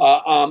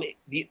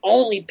 The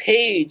only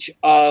page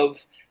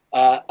of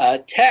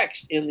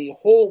text in the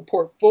whole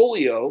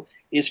portfolio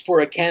is for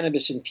a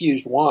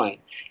cannabis-infused wine,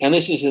 and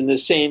this is in the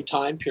same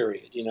time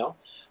period,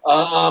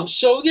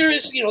 So there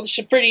is, there's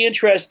some pretty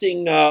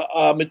interesting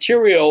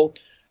material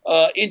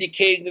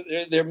indicating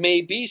that there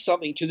may be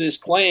something to this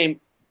claim,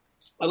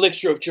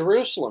 elixir of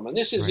Jerusalem, and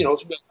this is,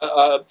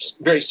 a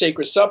very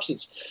sacred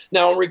substance.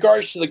 Now, in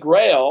regards to the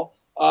Grail,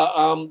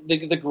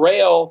 the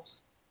Grail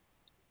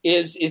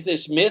is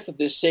this myth of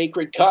this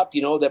sacred cup,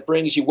 that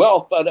brings you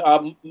wealth. But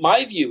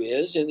my view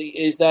is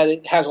that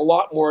it has a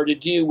lot more to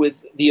do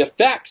with the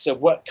effects of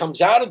what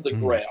comes out of the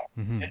Grail,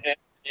 and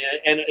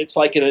it's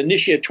like an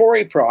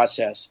initiatory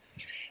process.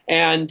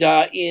 And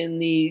in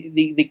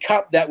the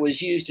cup that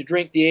was used to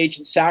drink the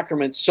ancient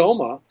sacrament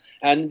soma,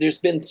 and there's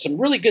been some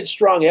really good,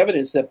 strong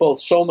evidence that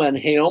both soma and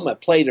heoma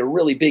played a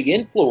really big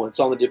influence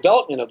on the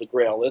development of the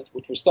Grail,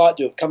 which was thought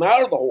to have come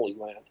out of the Holy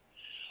Land.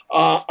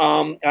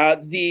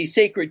 The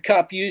sacred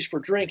cup used for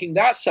drinking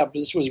that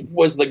substance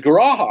was the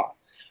graha,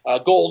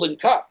 golden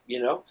cup.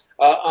 So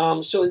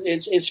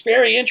it's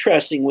very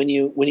interesting when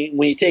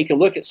you take a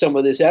look at some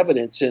of this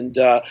evidence and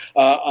the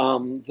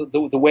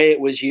way it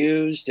was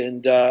used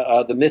and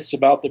the myths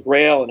about the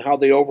Grail and how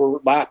they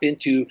overlap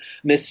into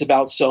myths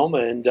about Soma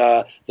and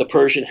the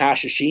Persian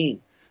Hashishin.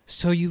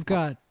 So you've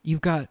got.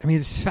 I mean,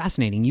 this is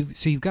fascinating.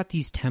 You've got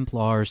these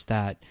Templars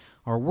that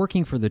are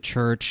working for the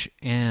church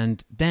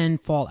and then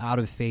fall out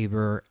of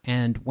favor,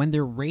 and when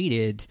they're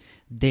raided,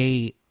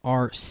 they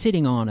are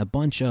sitting on a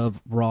bunch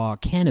of raw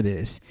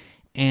cannabis,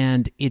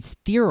 and it's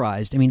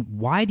theorized. I mean,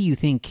 why do you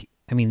think?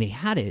 I mean, they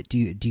had it. Do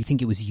you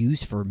think it was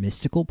used for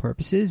mystical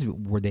purposes?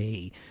 Were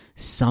they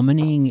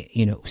summoning,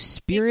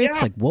 spirits?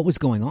 Yeah. Like, what was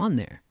going on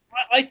there?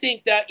 I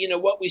think that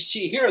what we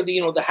see here,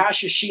 the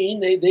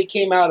Hashishin, they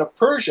came out of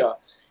Persia.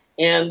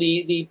 And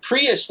the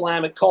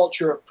pre-Islamic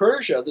culture of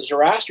Persia, the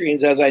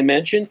Zoroastrians, as I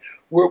mentioned,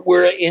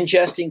 were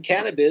ingesting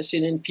cannabis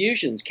in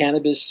infusions.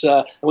 Cannabis,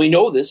 and we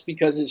know this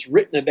because it's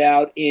written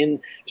about in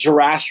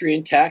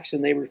Zoroastrian texts,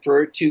 and they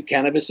refer to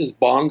cannabis as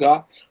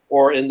banga,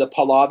 or in the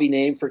Pahlavi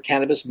name for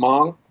cannabis,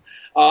 mang.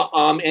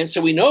 And so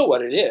we know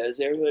what it is.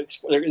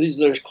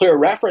 There's clear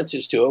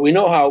references to it. We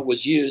know how it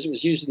was used. It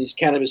was used in these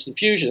cannabis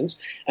infusions.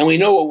 And we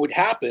know what would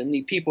happen.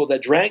 The people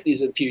that drank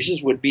these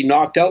infusions would be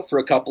knocked out for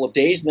a couple of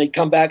days, and they'd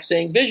come back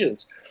saying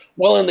visions.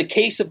 Well, in the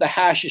case of the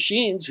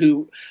Hashishins,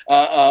 who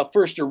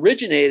first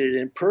originated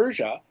in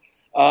Persia,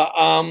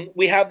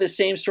 we have the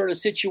same sort of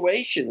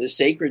situation. The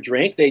sacred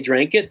drink, they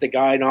drink it, the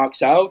guy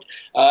knocks out,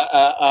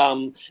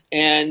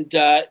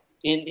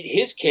 in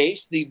his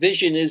case, the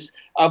vision is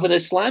of an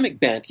Islamic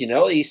bent.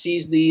 He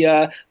sees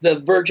the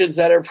virgins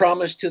that are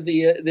promised to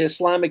the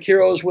Islamic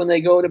heroes when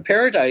they go to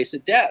paradise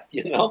at death.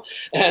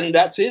 And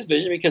that's his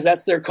vision because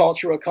that's their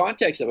cultural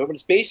context of it. But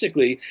it's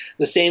basically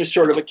the same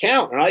sort of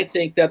account. And I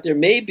think that there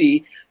may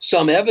be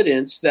some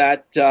evidence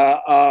that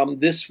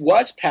this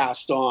was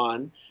passed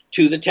on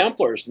to the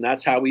Templars, and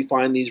that's how we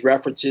find these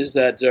references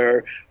that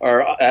are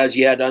as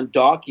yet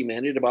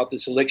undocumented about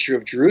this elixir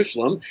of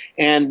Jerusalem.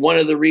 And one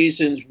of the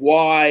reasons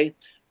why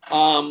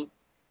the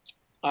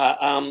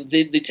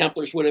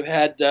Templars would have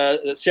had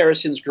the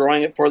Saracens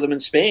growing it for them in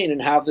Spain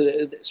and have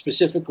it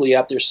specifically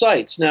at their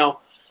sites. Now,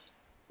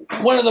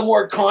 one of the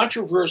more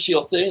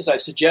controversial things I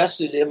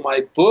suggested in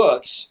my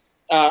books.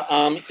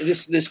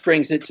 This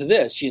brings it to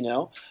this,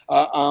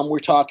 we're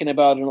talking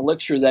about an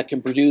elixir that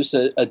can produce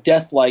a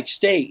death-like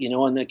state, in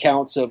the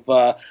accounts of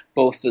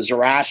both the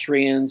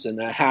Zoroastrians and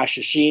the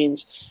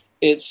Hashishins.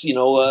 It's,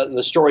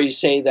 the stories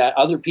say that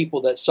other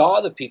people that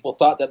saw the people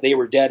thought that they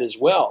were dead as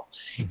well.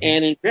 Mm-hmm.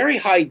 And in very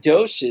high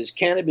doses,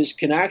 cannabis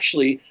can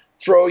actually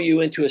throw you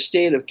into a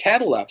state of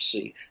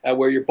catalepsy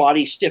where your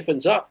body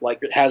stiffens up like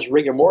it has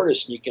rigor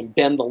mortis, and you can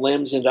bend the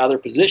limbs into other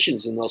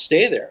positions and they'll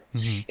stay there.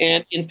 Mm-hmm.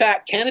 And in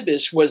fact,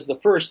 cannabis was the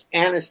first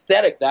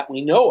anesthetic that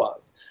we know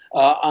of.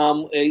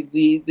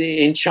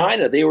 In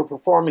China, they were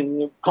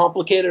performing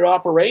complicated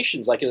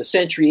operations like in a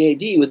century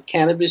AD with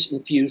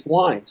cannabis-infused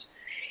wines.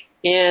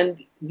 And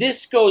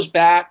this goes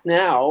back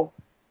now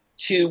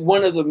to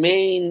one of the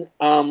main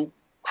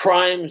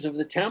crimes of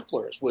the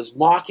Templars was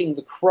mocking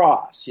the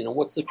cross.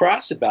 What's the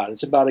cross about?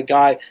 It's about a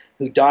guy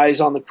who dies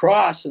on the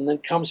cross and then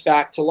comes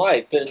back to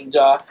life. And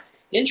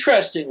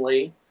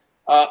interestingly,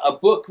 a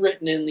book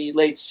written in the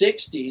late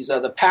 60s,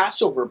 The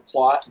Passover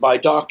Plot by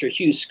Dr.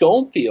 Hugh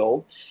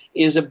Schoenfield,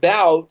 is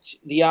about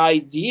the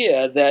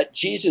idea that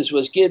Jesus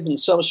was given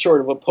some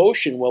sort of a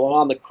potion while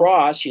on the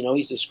cross.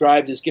 He's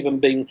described as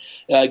being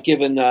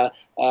given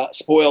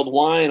spoiled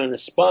wine on a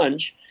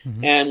sponge.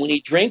 Mm-hmm. And when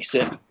he drinks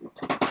it,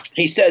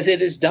 he says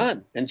it is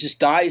done and just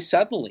dies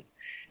suddenly.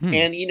 Hmm.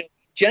 And,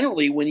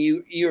 generally when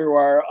you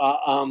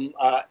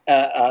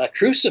are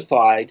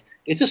crucified,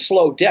 it's a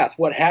slow death.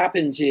 What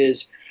happens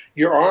is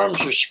your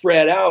arms are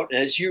spread out.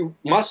 As your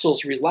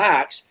muscles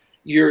relax,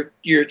 your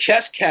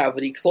chest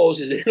cavity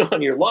closes in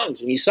on your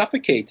lungs and you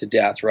suffocate to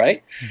death,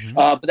 right? Mm-hmm.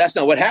 But that's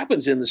not what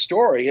happens in the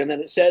story. And then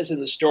it says in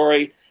the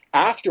story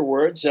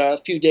afterwards, a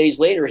few days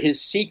later,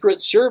 his secret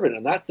servant,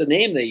 and that's the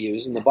name they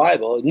use in the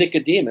Bible,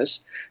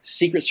 Nicodemus,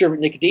 secret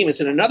servant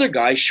Nicodemus, and another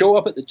guy show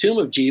up at the tomb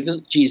of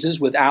Jesus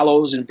with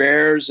aloes and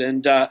verres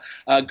and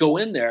go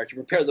in there to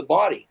prepare the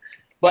body.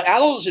 But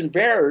aloes and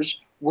verres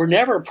were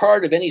never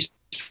part of any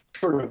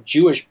sort of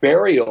Jewish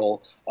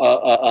burial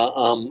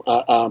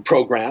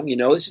program.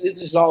 This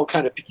is all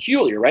kind of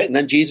peculiar, right? And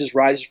then Jesus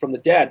rises from the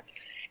dead.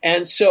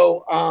 And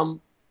so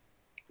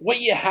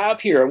what you have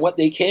here and what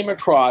they came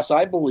across,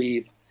 I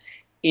believe,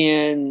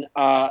 in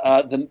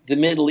the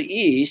Middle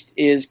East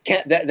is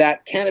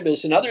that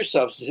cannabis and other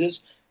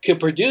substances could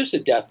produce a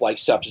death-like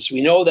substance.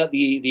 We know that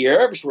the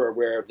Arabs were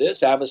aware of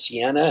this.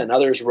 Avicenna and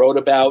others wrote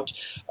about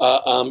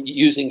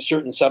using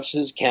certain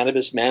substances,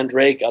 cannabis,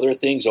 mandrake, other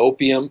things,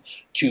 opium,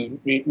 to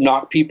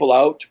knock people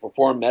out, to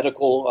perform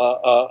medical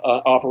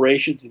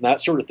operations and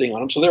that sort of thing on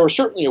them. So they were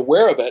certainly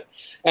aware of it.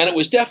 And it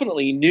was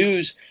definitely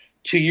news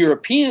to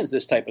Europeans,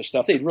 this type of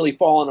stuff. They'd really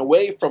fallen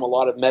away from a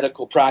lot of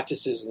medical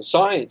practices and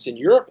science in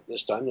Europe at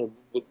this time.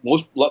 A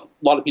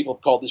lot of people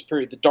have called this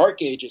period the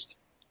Dark Ages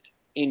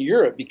in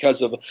Europe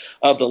because of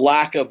the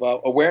lack of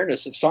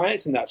awareness of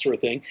science and that sort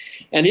of thing.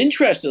 And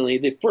interestingly,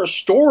 the first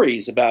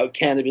stories about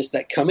cannabis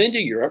that come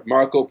into Europe,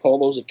 Marco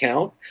Polo's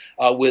account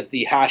with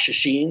the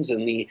Hashishins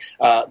and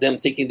them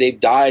thinking they've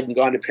died and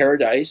gone to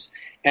paradise,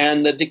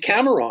 and the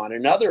Decameron,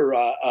 another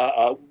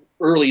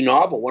early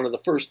novel, one of the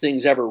first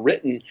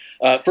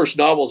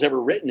novels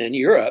ever written in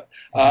Europe.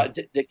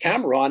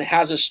 Decameron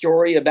has a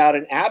story about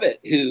an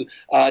abbot who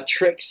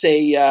tricks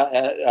a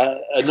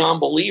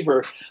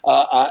non-believer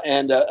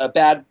and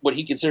what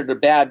he considered a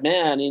bad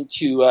man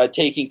into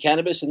taking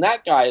cannabis, and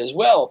that guy as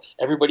well.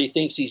 Everybody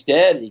thinks he's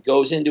dead, and he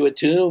goes into a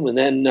tomb and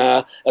then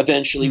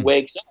eventually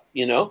wakes up.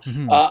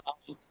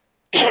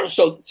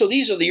 So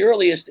these are the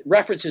earliest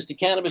references to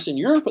cannabis in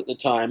Europe at the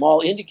time,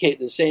 all indicate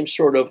the same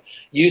sort of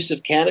use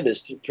of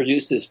cannabis to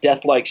produce this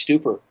death-like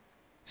stupor.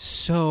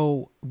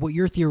 So what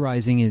you're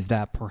theorizing is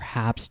that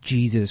perhaps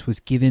Jesus was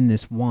given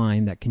this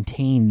wine that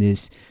contained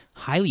this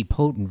highly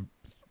potent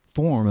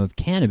form of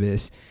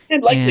cannabis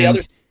and likely other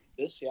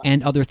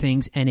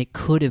things, and it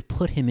could have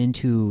put him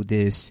into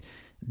this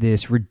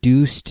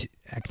reduced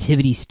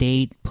activity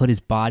state, put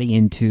his body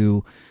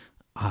into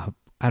I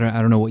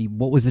don't know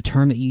what was the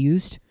term that you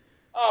used?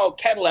 Oh,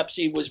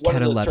 catalepsy was one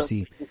of the terms.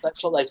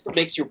 That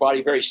makes your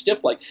body very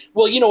stiff-like.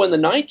 Well, in the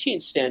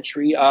 19th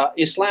century,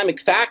 Islamic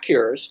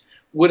fakirs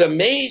would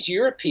amaze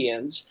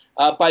Europeans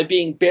by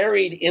being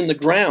buried in the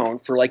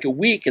ground for like a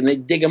week, and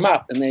they'd dig them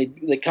up, and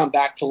they come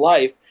back to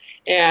life.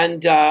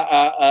 And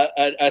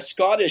a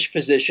Scottish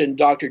physician,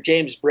 Dr.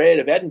 James Braid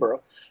of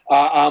Edinburgh,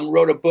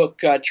 wrote a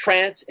book,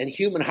 Trance and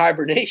Human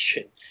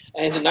Hibernation,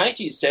 in the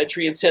 19th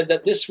century, and said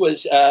that this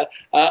was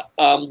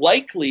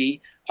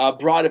likely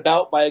brought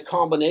about by a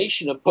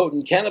combination of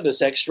potent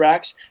cannabis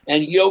extracts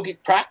and yogic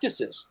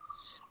practices.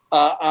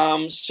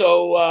 And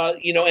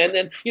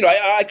then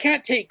I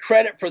can't take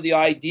credit for the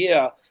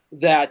idea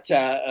that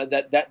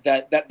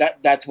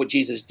that's what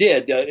Jesus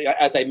did.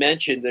 As I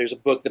mentioned, there's a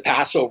book, The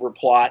Passover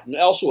Plot, and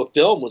also a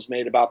film was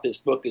made about this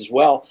book as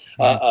well,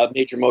 a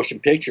major motion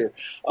picture.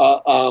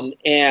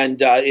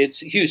 It's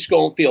Hugh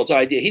Schonfield's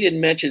idea. He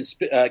didn't mention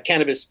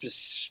cannabis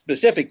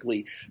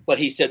specifically, but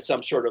he said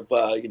some sort of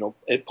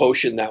a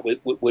potion that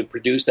would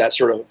produce that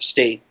sort of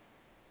state.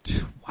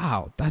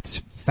 Wow, that's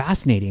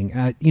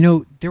fascinating.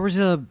 There was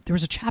a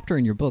chapter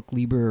in your book,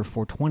 Liber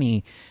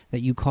 420,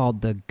 that you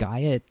called the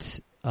Gayat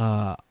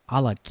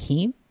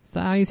Alakim. Is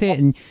that how you say it?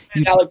 And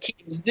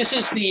this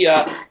is the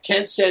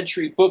 10th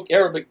century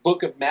Arabic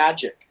book of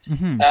magic.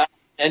 Mm-hmm.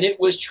 And it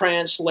was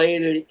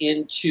translated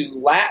into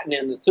Latin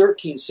in the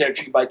 13th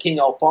century by King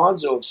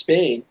Alfonso of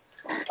Spain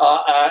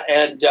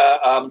and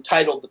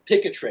titled the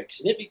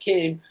Picatrix. And it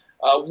became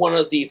one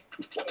of the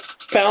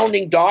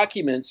founding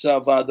documents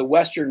of the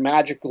Western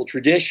magical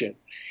tradition.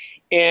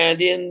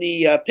 And in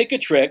the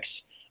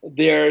Picatrix,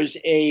 there's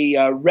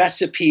a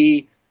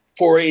recipe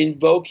for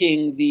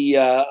invoking the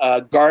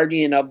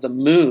guardian of the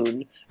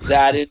moon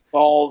that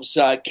involves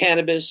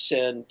cannabis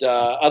and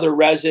other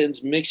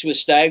resins mixed with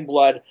stag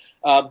blood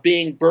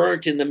being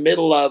burnt in the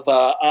middle of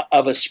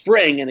a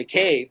spring in a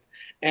cave.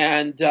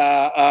 And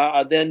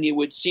then you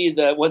would see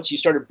that once you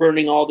started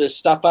burning all this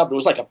stuff up, it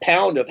was like a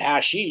pound of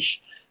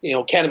hashish.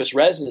 Cannabis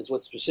resin is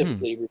what's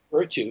specifically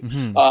referred to.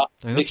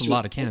 Mm-hmm. That's a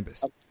lot of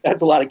cannabis.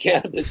 That's a lot of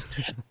cannabis.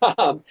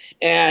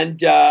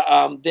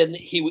 Then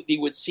he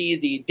would see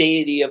the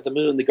deity of the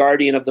moon, the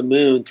guardian of the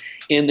moon,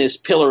 in this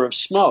pillar of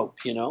smoke,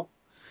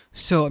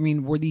 So,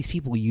 were these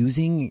people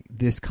using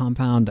this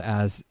compound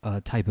as a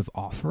type of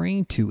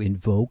offering to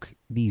invoke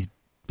these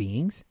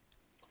beings?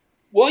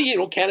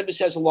 Well, cannabis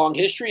has a long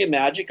history of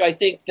magic. I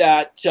think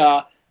that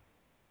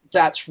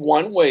that's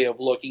one way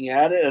of looking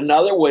at it.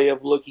 Another way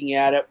of looking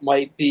at it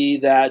might be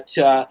that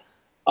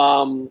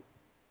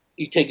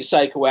you take a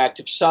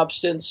psychoactive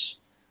substance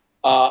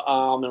in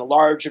a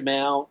large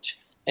amount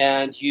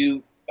and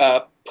you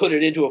put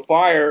it into a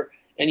fire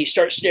and you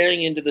start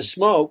staring into the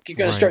smoke. You're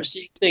going to start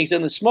seeing things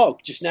in the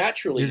smoke just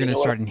naturally. You're going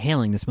to start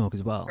inhaling the smoke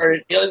as well.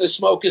 Start inhaling the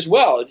smoke as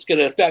well. It's going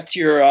to affect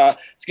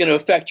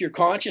your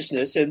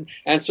consciousness,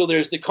 and so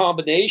there's the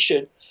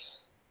combination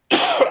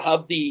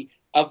of the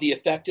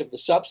effect of the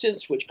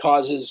substance, which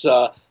causes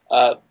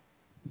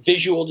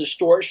visual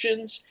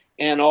distortions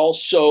and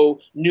also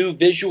new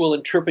visual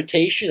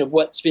interpretation of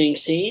what's being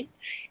seen,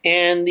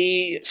 and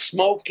the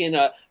smoke and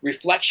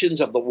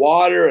reflections of the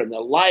water and the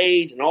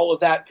light and all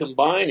of that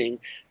combining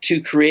to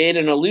create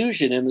an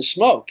illusion in the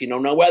smoke.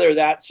 Now whether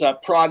that's a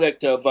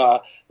product of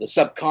the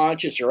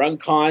subconscious or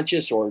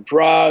unconscious or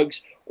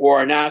drugs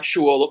or an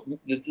actual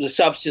the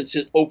substance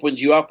that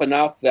opens you up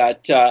enough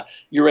that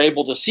you're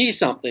able to see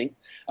something.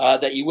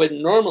 that you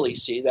wouldn't normally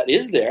see that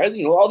is there.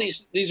 All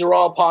these are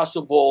all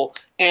possible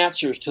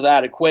answers to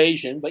that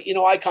equation. But,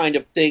 I kind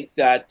of think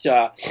that,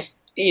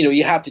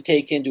 you have to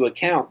take into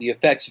account the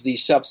effects of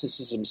these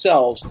substances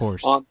themselves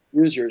on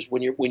users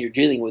when you're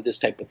dealing with this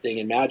type of thing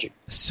in magic.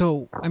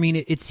 So,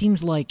 it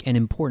seems like an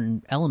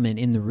important element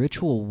in the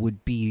ritual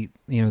would be,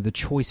 the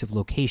choice of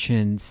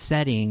location,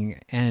 setting,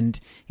 and,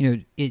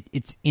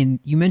 it's in.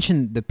 You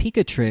mentioned the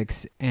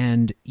Picatrix,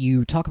 and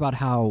you talk about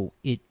how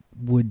it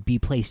would be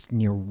placed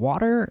near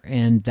water,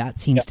 and that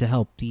seems to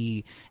help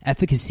the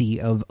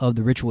efficacy of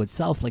the ritual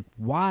itself. Like,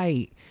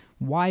 why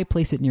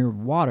place it near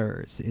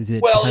water? Is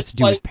it has to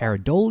do with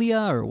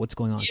pareidolia, or what's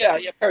going on? Yeah,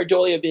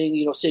 pareidolia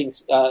being seeing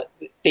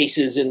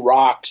faces in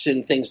rocks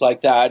and things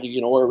like that,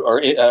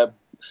 or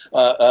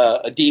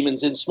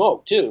demons in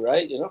smoke too,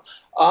 right?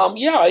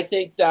 I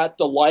think that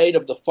the light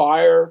of the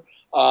fire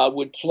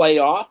would play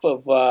off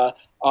of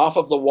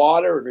the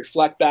water and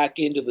reflect back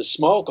into the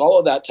smoke. All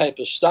of that type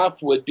of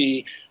stuff would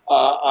be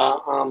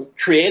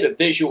create a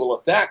visual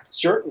effect,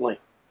 certainly.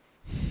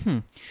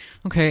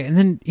 Okay, and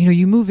then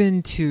you move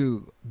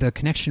into the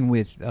connection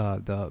with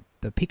the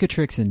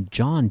Picatrix and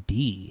John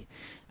Dee.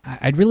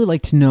 I'd really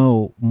like to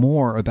know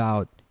more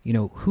about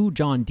who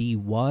John Dee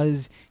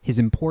was, his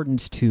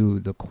importance to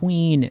the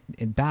Queen,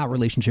 and that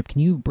relationship.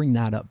 Can you bring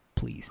that up,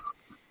 please?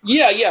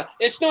 Yeah.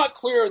 It's not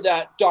clear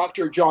that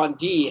Dr. John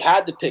Dee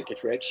had the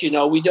Picatrix.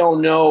 We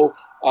don't know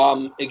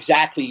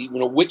exactly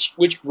which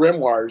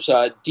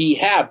grimoires Dee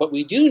had, but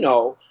we do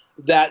know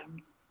that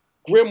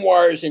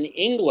grimoires in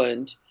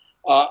England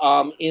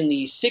in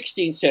the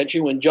 16th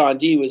century, when John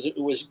Dee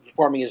was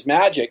performing his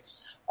magic,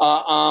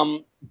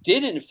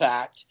 did in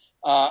fact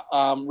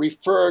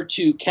refer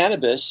to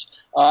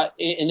cannabis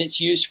in its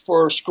use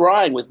for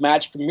scrying with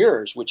magic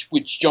mirrors,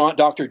 which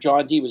Dr.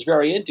 John Dee was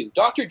very into.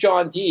 Dr.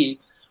 John Dee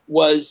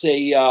was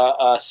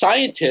a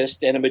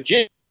scientist and a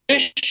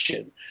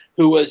magician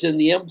who was in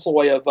the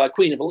employ of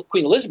Queen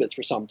Elizabeth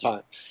for some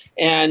time.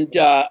 And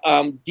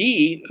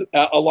Dee,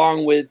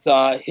 along with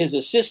his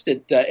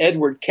assistant,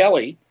 Edward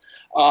Kelly,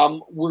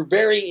 were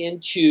very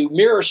into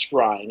mirror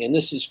scrying, and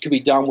this could be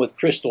done with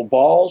crystal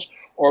balls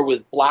or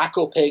with black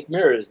opaque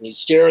mirrors. And you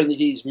stare into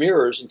these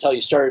mirrors until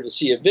you started to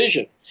see a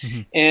vision.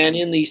 Mm-hmm. And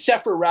in the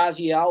Sefer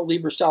Raziel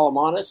Liber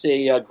Salomonis,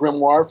 a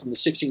grimoire from the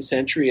 16th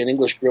century, an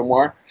English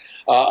grimoire,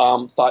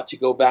 thought to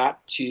go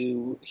back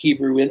to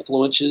Hebrew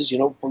influences,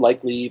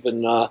 likely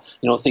even,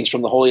 things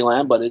from the Holy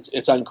Land, but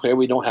it's unclear.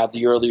 We don't have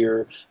the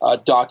earlier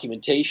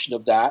documentation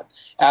of that,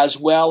 as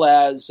well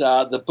as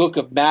the Book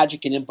of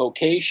Magic and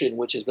Invocation,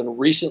 which has been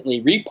recently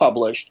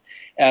republished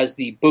as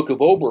the Book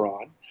of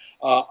Oberon.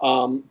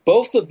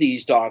 Both of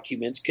these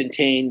documents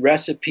contain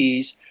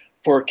recipes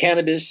for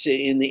cannabis.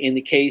 In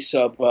the case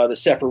of the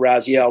Sefer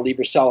Raziel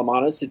Liber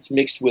Salomonis, it's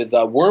mixed with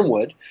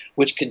wormwood,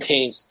 which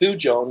contains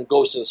thujone and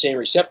goes to the same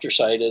receptor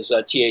site as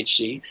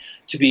THC,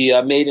 to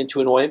be made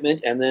into an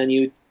ointment. And then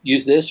you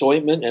use this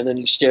ointment, and then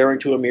you stare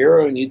into a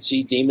mirror, and you'd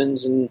see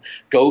demons and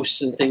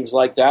ghosts and things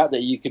like that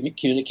you can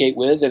communicate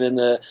with. And in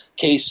the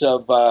case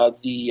of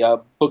the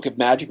Book of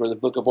Magic, or the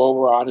Book of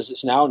Oberon, as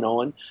it's now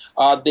known,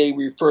 they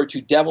refer to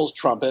devil's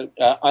trumpet,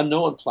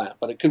 unknown plant,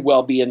 but it could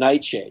well be a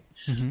nightshade.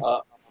 Mm-hmm.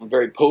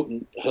 Very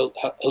potent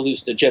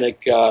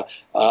hallucinogenic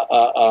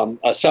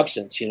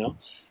substance,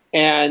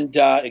 and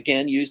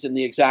again used in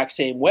the exact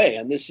same way.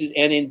 And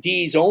in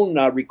Dee's own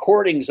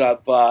recordings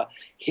of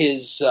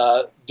his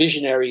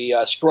visionary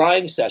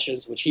scrying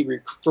sessions, which he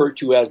referred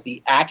to as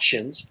the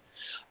actions.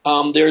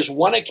 There's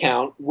one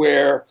account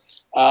where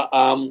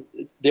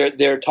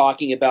they're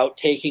talking about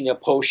taking a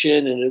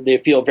potion and they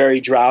feel very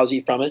drowsy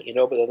from it,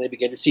 but then they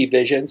begin to see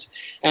visions.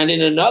 And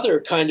in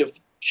another kind of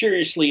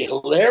curiously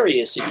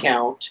hilarious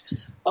account,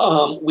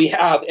 we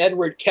have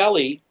Edward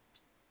Kelly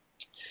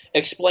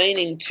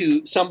explaining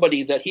to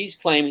somebody that he's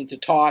claiming to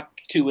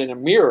talk to in a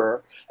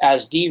mirror,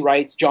 as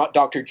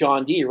Dr.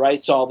 John Dee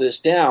writes all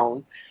this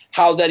down,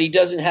 how that he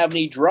doesn't have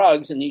any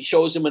drugs, and he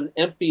shows him an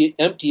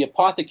empty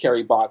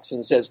apothecary box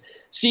and says,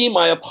 "See,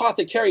 my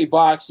apothecary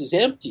box is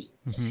empty."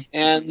 Mm-hmm.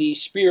 And the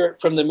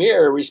spirit from the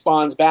mirror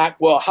responds back,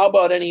 "Well, how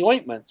about any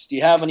ointments? Do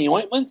you have any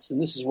ointments?"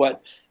 And this is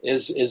what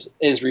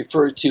is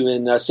referred to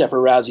in Sefer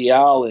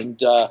Raziel and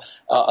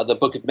the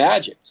Book of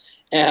Magic.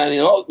 And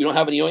we don't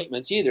have any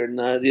ointments either. And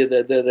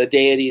the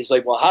deity is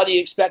like, "Well, how do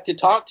you expect to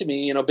talk to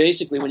me?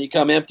 Basically when you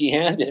come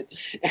empty-handed."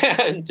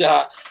 And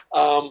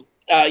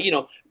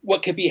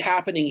what could be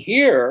happening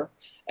here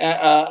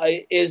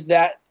is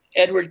that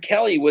Edward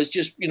Kelly was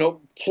just,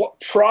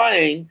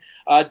 prying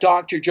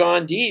Dr.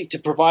 John Dee to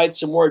provide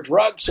some more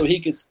drugs so he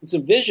could see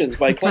some visions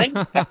by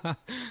claiming that.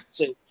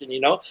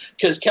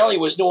 Because Kelly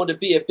was known to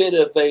be a bit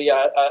of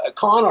a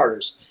con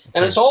artist.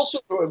 And it's also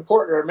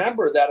important to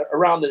remember that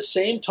around the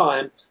same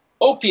time,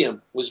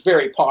 opium was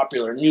very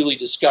popular, newly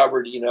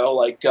discovered,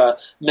 like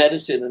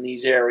medicine in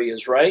these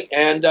areas, right?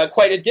 And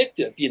quite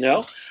addictive,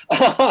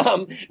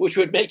 which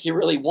would make you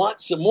really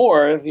want some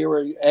more if you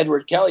were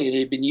Edward Kelly and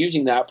he'd been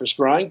using that for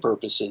scrying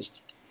purposes.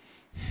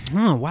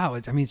 Oh, wow.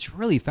 I mean, it's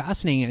really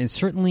fascinating. And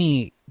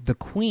certainly the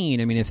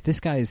Queen, I mean, if this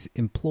guy's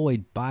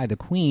employed by the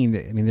Queen,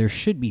 I mean, there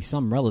should be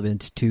some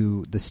relevance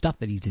to the stuff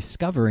that he's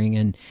discovering.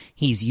 And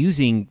he's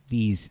using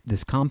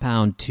this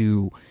compound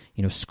to,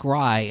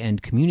 scry and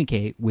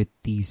communicate with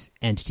these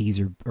entities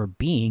or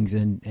beings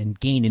and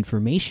gain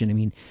information. I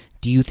mean,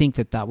 do you think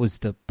that was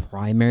the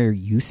primary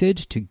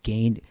usage, to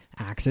gain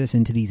access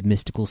into these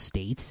mystical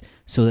states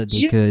so that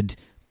they could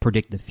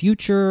predict the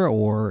future,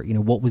 or,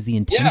 what was the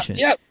intention?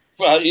 Yeah.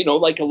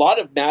 Like a lot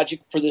of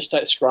magic for this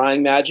type,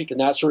 scrying magic and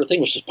that sort of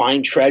thing, was to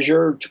find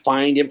treasure, to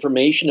find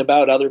information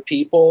about other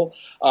people,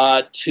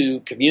 to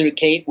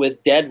communicate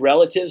with dead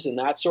relatives and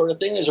that sort of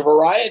thing. There's a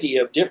variety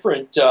of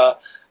different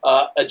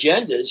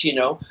agendas,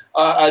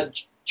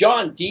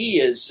 John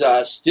Dee is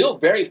still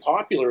very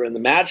popular in the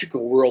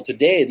magical world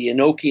today. The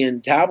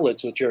Enochian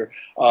tablets, which are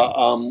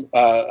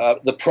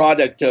the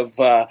product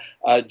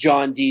of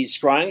John Dee's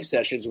scrying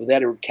sessions with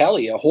Edward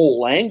Kelly, a whole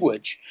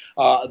language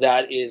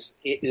that is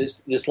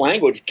this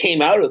language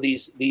came out of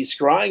these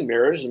scrying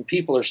mirrors, and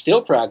people are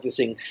still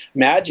practicing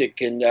magic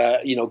and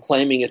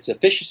claiming its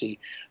efficacy.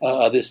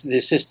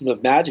 This system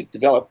of magic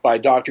developed by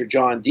Dr.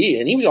 John Dee,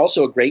 and he was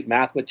also a great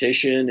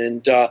mathematician,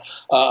 and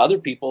other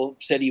people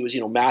said he was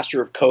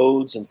master of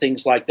codes and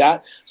things like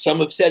that. Some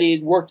have said he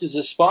had worked as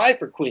a spy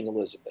for Queen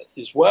Elizabeth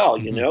as well,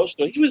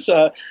 so he was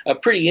a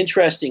pretty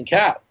interesting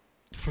cat.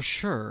 For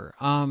sure.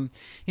 And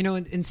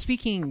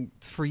speaking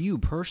for you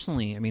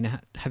personally, I mean,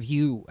 have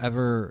you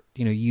ever,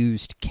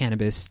 used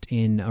cannabis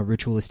in a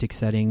ritualistic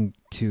setting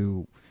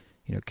to,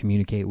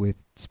 communicate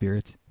with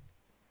spirits?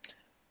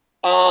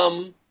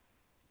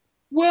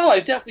 Well, I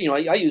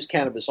definitely, I use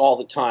cannabis all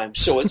the time,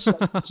 so it's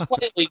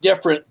slightly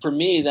different for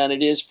me than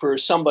it is for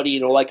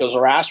somebody, like a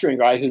Zoroastrian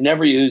guy who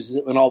never uses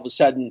it and all of a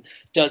sudden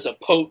does a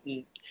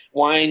potent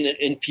wine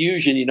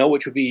infusion,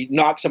 which would be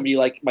knock somebody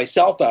like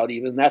myself out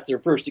even. That's their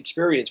first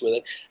experience with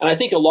it. And I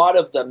think a lot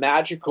of the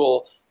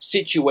magical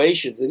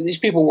situations, these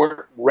people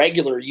weren't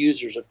regular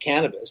users of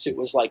cannabis. It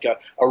was like a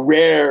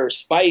rare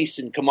spice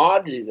and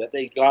commodity that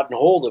they'd gotten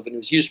hold of, and it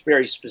was used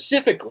very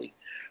specifically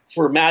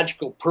for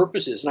magical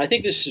purposes. And I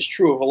think this is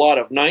true of a lot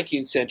of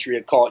 19th century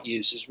occult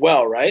use as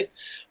well, right?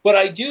 But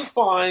I do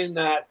find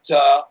that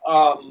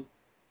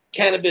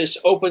cannabis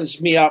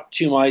opens me up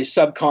to my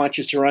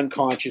subconscious or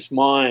unconscious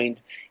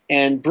mind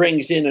and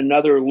brings in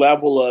another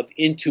level of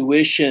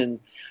intuition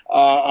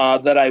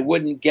that I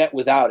wouldn't get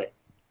without it.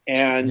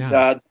 And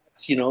that's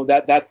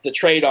the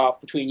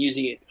trade-off between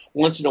using it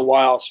once in a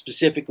while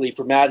specifically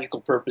for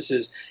magical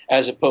purposes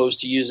as opposed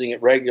to using it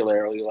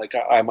regularly like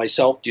I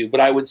myself do.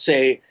 But I would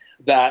say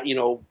that,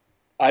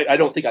 I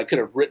don't think I could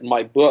have written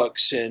my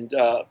books and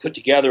put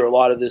together a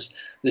lot of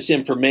this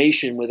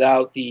information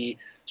without the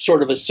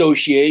sort of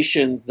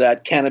associations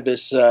that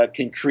cannabis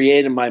can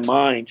create in my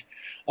mind,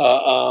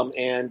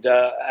 and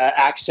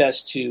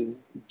access to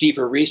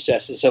deeper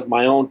recesses of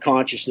my own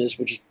consciousness,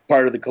 which is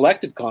part of the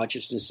collective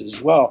consciousness as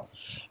well.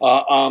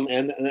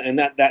 And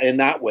that in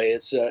that way,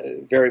 it's a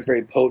very,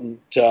 very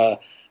potent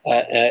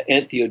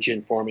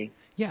entheogen for me.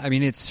 Yeah, I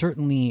mean, it's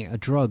certainly a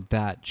drug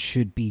that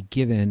should be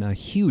given a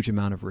huge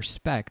amount of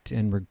respect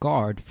and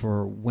regard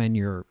for when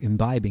you're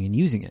imbibing and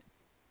using it.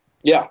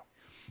 Yeah.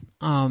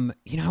 I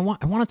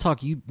want to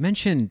talk. You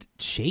mentioned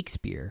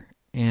Shakespeare,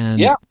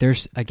 and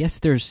I guess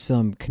there's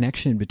some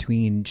connection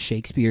between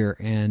Shakespeare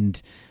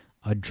and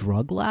a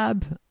drug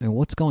lab. And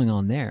what's going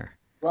on there?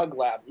 Drug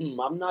lab.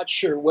 I'm not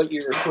sure what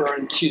you're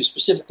referring to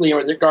specifically in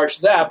regards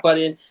to that, but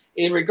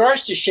in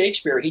regards to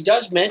Shakespeare, he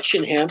does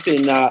mention hemp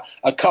in a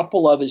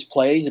couple of his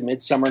plays. A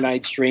Midsummer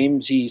Night's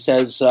Dreams, he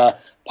says,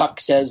 Puck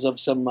says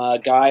of some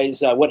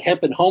guys, what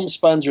hemp and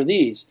homespuns are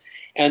these?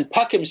 And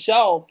Puck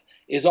himself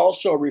is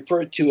also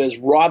referred to as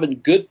Robin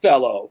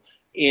Goodfellow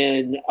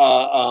in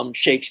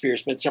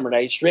Shakespeare's Midsummer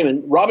Night's Dream.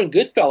 And Robin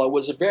Goodfellow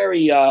was a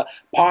very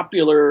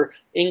popular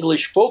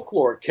English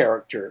folklore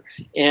character,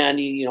 and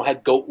he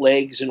had goat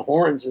legs and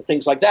horns and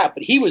things like that.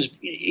 But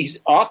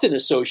he's often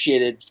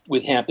associated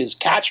with hemp. His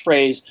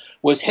catchphrase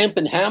was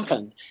 "hempen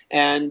hampen,"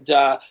 and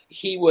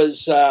he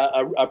was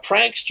a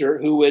prankster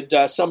who would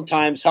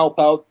sometimes help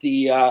out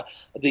the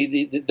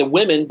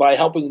women by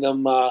helping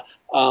them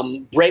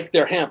break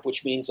their hemp,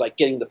 which means like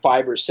getting the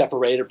fibers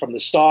separated from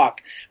the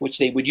stalk, which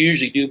they would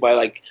usually do by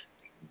like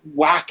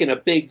whacking a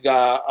big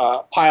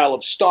pile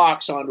of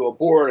stalks onto a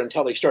board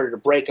until they started to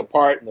break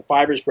apart and the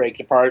fibers break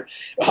apart.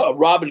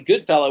 Robin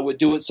Goodfellow would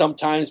do it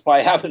sometimes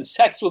by having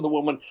sex with a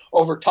woman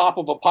over top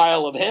of a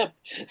pile of hemp,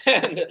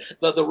 and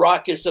the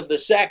raucous of the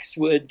sex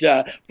would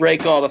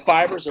break all the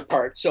fibers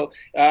apart. So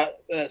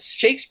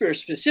Shakespeare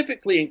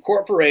specifically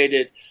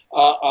incorporated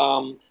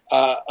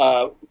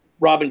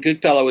Robin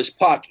Goodfellow as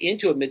Puck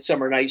into A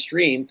Midsummer Night's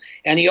Dream,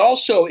 and he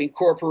also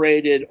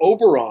incorporated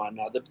Oberon,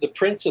 the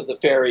prince of the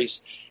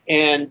fairies,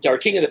 and our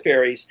king of the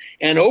fairies.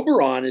 And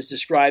Oberon is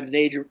described in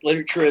age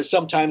literature as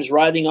sometimes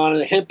riding on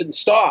a hempen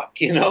stalk,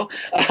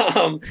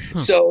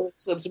 So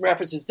some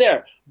references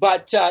there.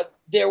 But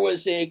there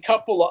was a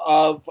couple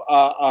of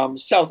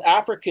South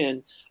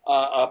African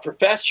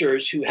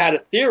professors who had a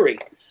theory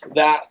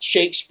that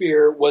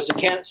Shakespeare was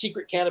a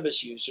secret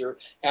cannabis user,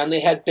 and they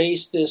had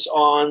based this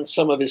on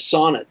some of his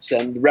sonnets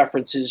and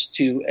references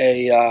to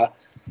a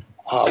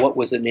what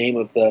was the name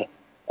of the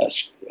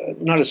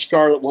not a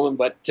Scarlet Woman,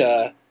 but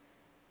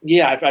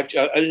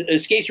it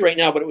escapes me right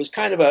now, but it was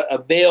kind of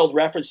a veiled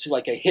reference to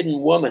like a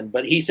hidden woman.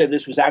 But he said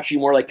this was actually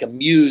more like a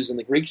muse in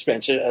the Greek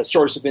sense, a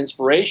source of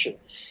inspiration.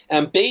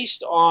 And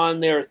based on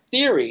their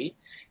theory,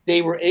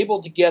 they were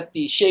able to get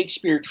the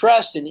Shakespeare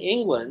Trust in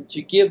England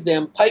to give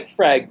them pipe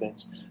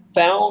fragments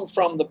found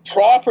from the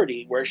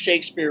property where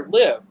Shakespeare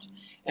lived.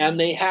 And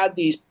they had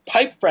these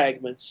pipe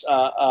fragments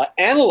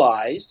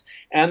analyzed,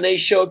 and they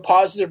showed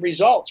positive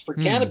results for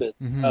cannabis.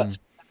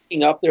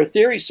 Up their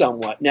theory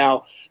somewhat.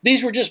 Now,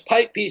 these were just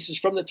pipe pieces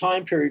from the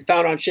time period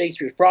found on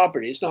Shakespeare's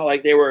property. It's not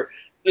like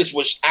this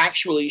was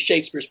actually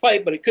Shakespeare's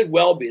pipe, but it could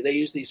well be. They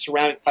used these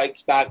ceramic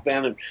pipes back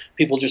then, and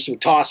people just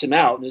would toss them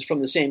out. And it's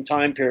from the same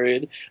time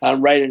period,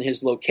 right in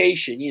his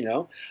location,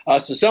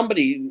 So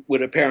somebody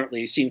would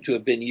apparently seem to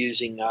have been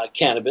using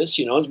cannabis.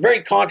 It's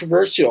very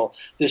controversial,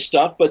 this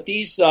stuff. But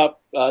these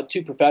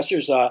two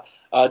professors,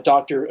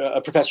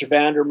 Professor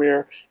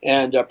Vandermeer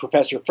and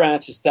Professor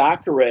Francis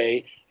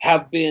Thackeray,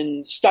 have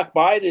been stuck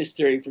by this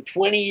theory for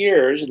 20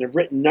 years and have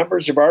written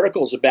numbers of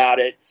articles about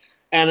it.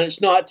 And it's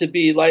not to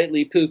be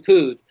lightly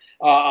poo-pooed.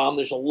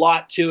 There's a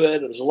lot to it.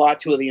 There's a lot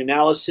to the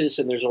analysis,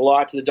 and there's a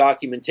lot to the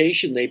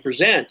documentation they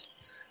present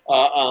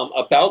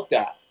about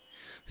that.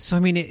 So, I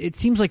mean, it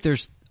seems like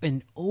there's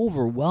an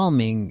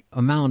overwhelming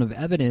amount of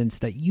evidence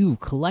that you've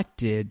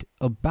collected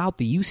about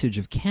the usage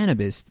of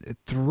cannabis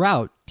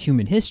throughout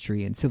human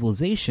history and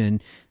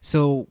civilization.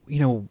 So,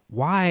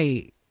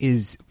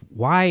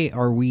 why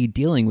are we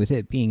dealing with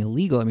it being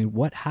illegal? I mean,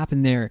 what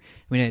happened there?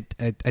 I mean,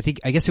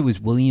 I guess it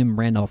was William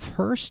Randolph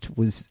Hearst.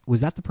 Was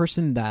that the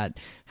person that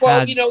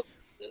had... Well,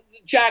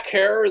 Jack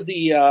Herer,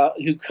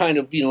 who kind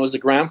of, is the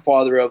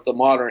grandfather of the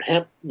modern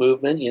hemp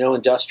movement,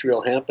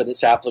 industrial hemp and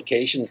its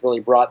applications really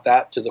brought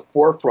that to the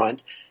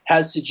forefront,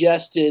 has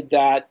suggested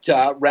that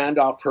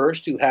Randolph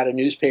Hearst, who had a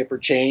newspaper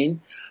chain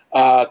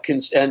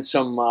and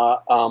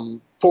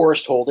some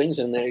forest holdings,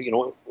 and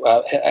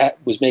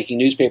was making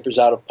newspapers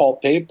out of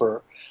pulp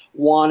paper,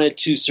 wanted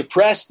to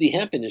suppress the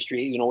hemp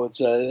industry. It's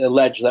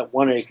alleged that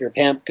 1 acre of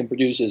hemp can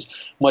produce as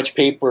much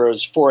paper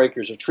as 4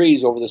 acres of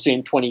trees over the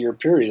same 20-year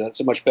period. That's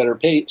a much better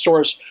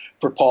source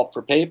for pulp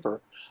for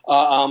paper.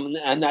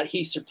 And that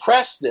he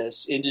suppressed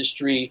this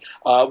industry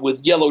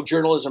with yellow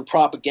journalism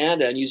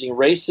propaganda and using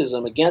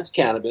racism against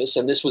cannabis.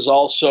 And this was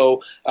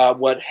also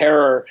what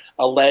Herer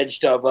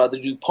alleged of the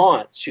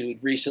DuPonts,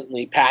 who'd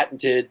recently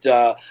patented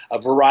a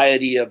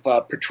variety of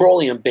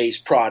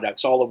petroleum-based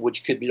products, all of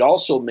which could be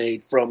also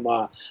made from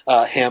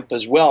hemp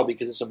as well,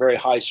 because it's a very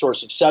high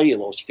source of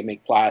cellulose. You can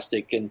make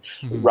plastic and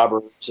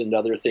rubbers and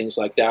other things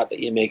like that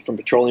you make from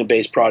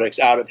petroleum-based products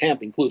out of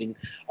hemp, including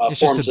it's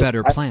just a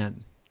better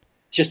plant.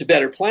 Just a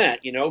better plant,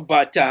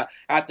 but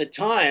at the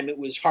time it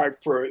was hard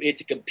for it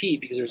to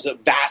compete because there's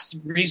vast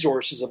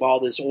resources of all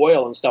this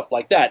oil and stuff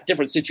like that.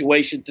 Different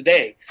situation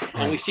today.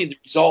 And we see the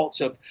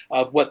results of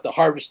what the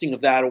harvesting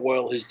of that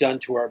oil has done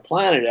to our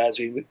planet as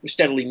we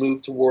steadily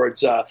move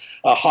towards a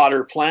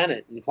hotter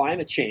planet and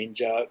climate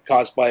change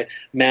caused by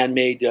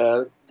man-made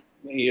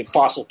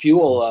fossil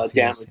fuel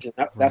damage and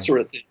that sort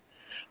of thing.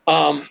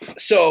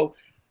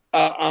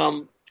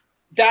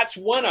 That's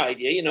one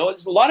idea. A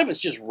lot of it's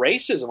just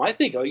racism. I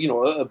think,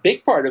 a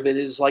big part of it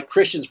is like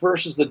Christians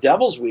versus the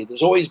devil's weed.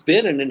 There's always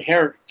been an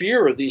inherent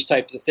fear of these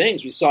types of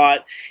things. We saw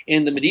it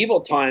in the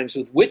medieval times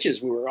with witches.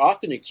 We were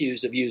often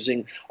accused of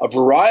using a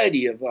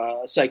variety of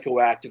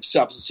psychoactive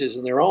substances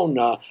in their own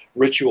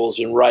rituals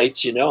and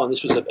rites, and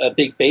this was a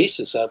big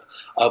basis of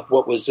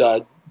what was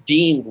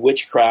deemed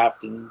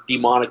witchcraft and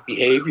demonic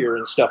behavior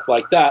and stuff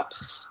like that.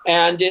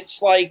 And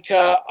it's like...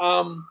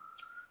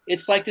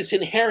 it's like this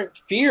inherent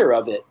fear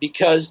of it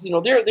because,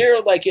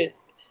 they're like it.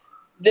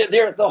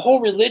 The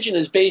whole religion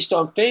is based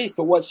on faith,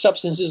 but what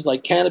substances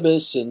like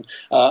cannabis and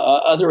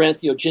other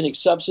entheogenic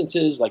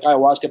substances like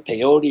ayahuasca,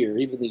 peyote, or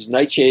even these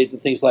nightshades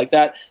and things like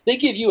that, they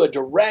give you a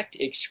direct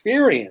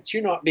experience.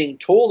 You're not being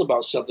told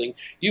about something.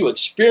 You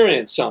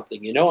experience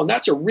something, and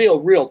that's a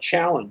real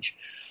challenge.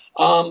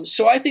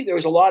 So I think there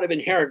was a lot of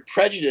inherent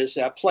prejudice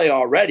at play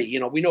already.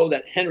 We know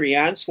that Henry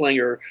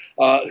Anslinger,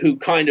 who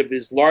kind of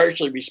is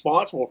largely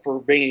responsible for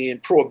bringing in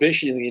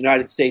prohibition in the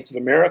United States of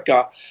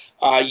America,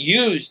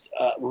 used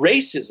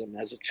racism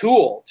as a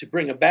tool to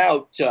bring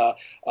about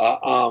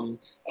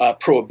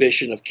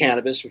prohibition of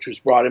cannabis, which was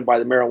brought in by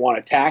the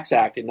Marijuana Tax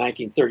Act in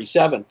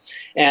 1937,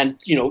 and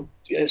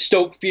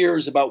stoked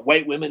fears about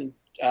white women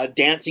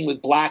dancing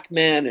with black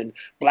men and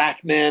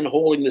black men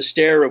holding the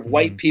stare of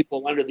white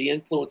people under the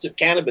influence of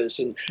cannabis,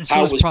 and so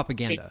how it was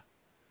propaganda.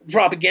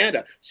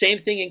 propaganda. Same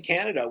thing in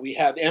Canada. We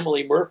have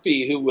Emily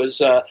Murphy, who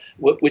was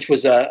which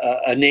was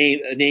a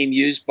name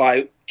used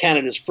by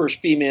Canada's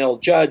first female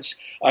judge,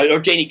 or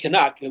Janie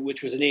Canuck,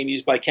 which was a name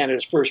used by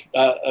Canada's first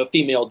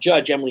female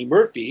judge, Emily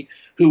Murphy,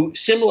 who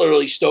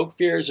similarly stoked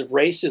fears of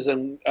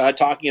racism,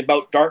 talking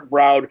about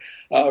dark-browed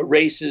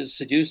races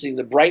seducing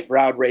the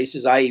bright-browed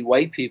races, i.e.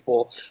 white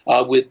people,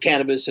 with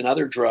cannabis and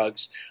other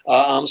drugs.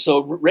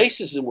 So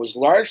racism was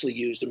largely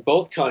used in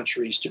both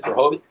countries to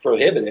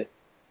prohibit it.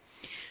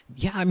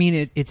 Yeah, I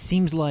mean, it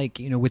seems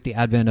like, with the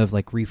advent of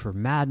like reefer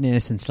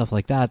madness and stuff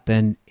like that,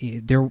 then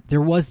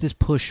there was this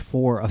push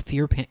for a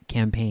fear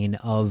campaign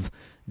of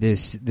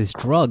this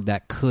drug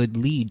that could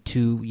lead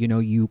to,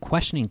 you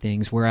questioning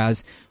things.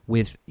 Whereas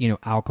with,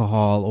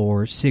 alcohol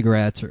or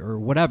cigarettes or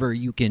whatever,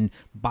 you can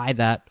buy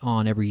that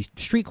on every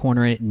street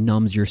corner and it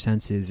numbs your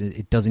senses.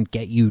 It doesn't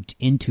get you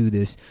into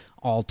this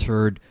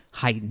altered,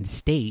 heightened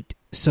state.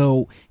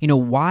 So,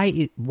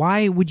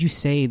 why would you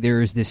say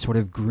there's this sort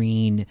of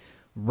green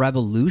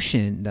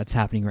revolution that's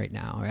happening right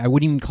now? I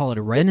wouldn't even call it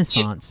a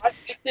renaissance. I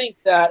think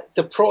that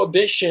the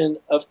prohibition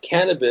of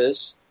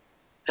cannabis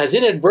has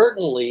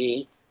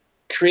inadvertently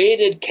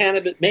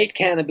made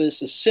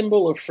cannabis a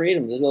symbol of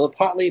freedom. The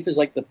pot leaf is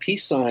like the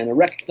peace sign, a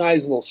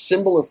recognizable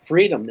symbol of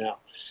freedom now.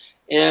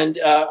 And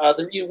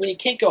when you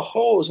kink a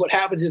hose, what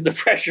happens is the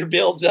pressure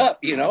builds up,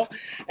 And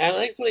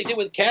that's what they did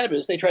with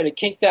cannabis. They try to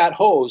kink that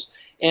hose.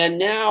 And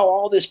now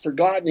all this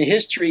forgotten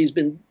history has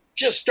been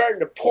just starting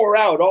to pour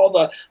out, all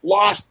the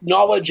lost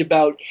knowledge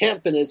about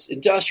hemp and its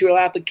industrial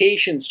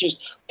applications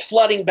just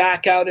flooding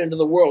back out into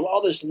the world.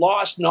 All this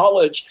lost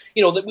knowledge,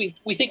 that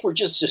we think we're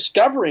just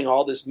discovering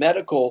all this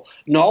medical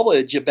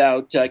knowledge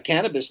about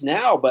cannabis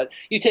now. But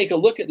you take a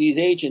look at these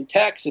ancient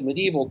texts and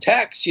medieval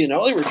texts, they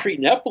were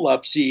treating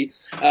epilepsy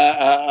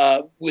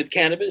with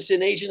cannabis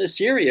in ancient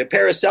Assyria.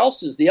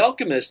 Paracelsus, the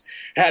alchemist,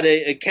 had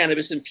a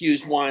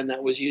cannabis-infused wine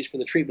that was used for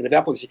the treatment of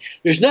epilepsy.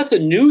 There's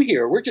nothing new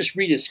here. We're just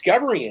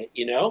rediscovering it,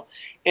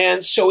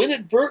 And so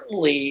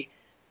inadvertently,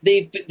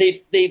 they've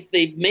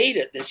made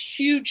it this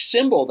huge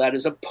symbol that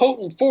is a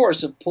potent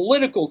force of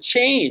political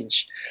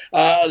change.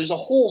 There's a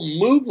whole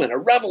movement, a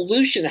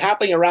revolution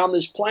happening around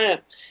this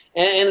plant.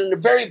 And in a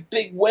very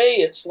big way,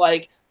 it's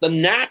like the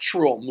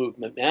natural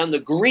movement, man, the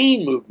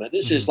green movement.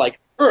 This is like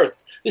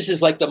Earth. This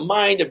is like the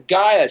mind of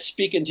Gaia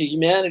speaking to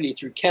humanity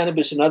through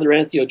cannabis and other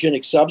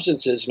entheogenic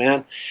substances,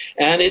 man.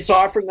 And it's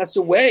offering us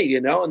a way,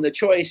 and the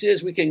choice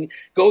is we can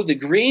go the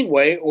green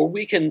way, or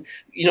we can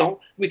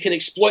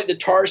exploit the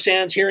tar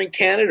sands here in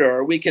Canada,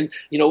 or we can,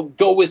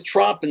 go with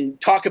Trump and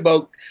talk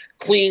about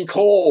clean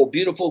coal,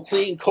 beautiful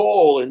clean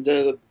coal, and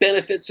the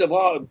benefits of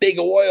big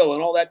oil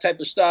and all that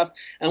type of stuff.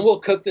 And we'll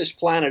cook this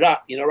planet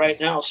up,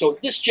 right now. So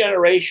this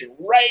generation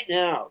right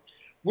now,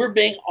 we're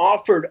being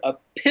offered a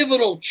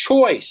pivotal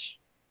choice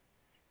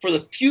for the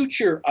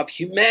future of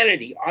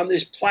humanity on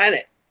this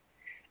planet.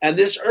 And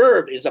this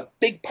herb is a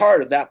big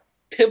part of that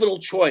pivotal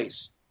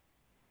choice.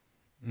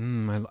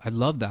 I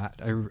love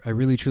that. I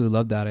really, truly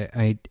love that.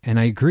 I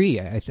agree.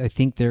 I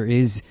think there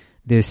is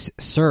this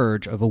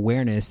surge of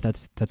awareness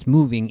that's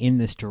moving in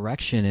this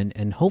direction.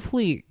 And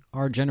hopefully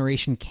our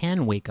generation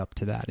can wake up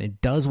to that.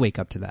 It does wake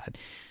up to that.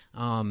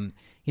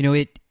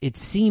 It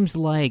seems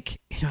like,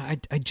 I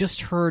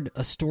just heard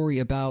a story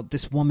about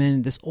this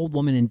old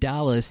woman in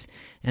Dallas,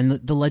 and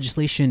the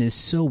legislation is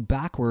so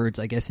backwards,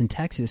 I guess, in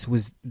Texas,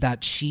 was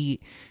that she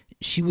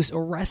was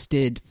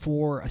arrested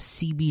for a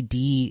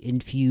CBD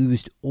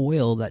infused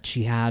oil that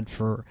she had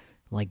for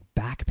like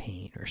back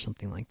pain or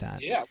something like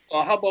that. Yeah.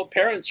 Well, how about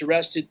parents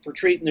arrested for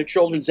treating their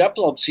children's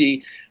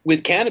epilepsy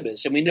with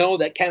cannabis? And we know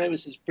that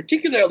cannabis is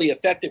particularly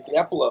effective with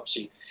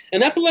epilepsy.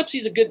 And epilepsy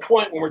is a good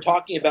point when we're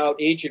talking about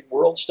ancient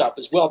world stuff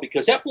as well,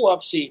 because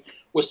epilepsy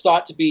was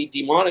thought to be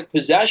demonic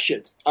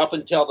possession up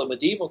until the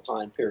medieval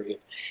time period.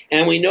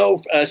 And we know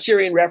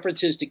Syrian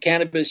references to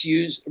cannabis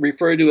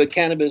refer to a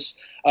cannabis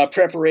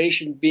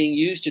preparation being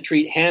used to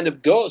treat hand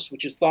of ghosts,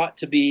 which is thought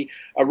to be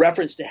a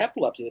reference to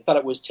epilepsy. They thought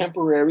it was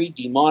temporary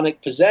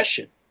demonic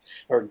possession,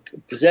 or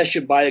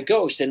possession by a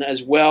ghost. And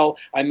as well,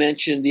 I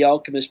mentioned the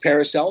alchemist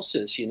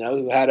Paracelsus,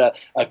 who had a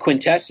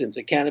quintessence,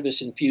 a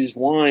cannabis-infused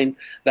wine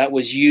that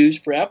was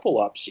used for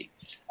epilepsy.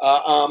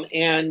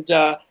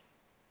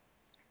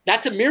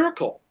 That's a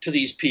miracle to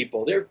these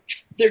people.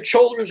 Their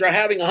children are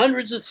having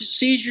hundreds of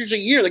seizures a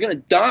year. They're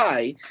going to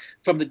die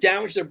from the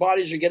damage their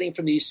bodies are getting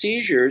from these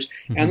seizures.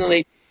 Mm-hmm. And then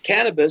they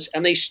cannabis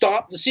and they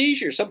stop the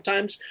seizures,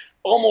 sometimes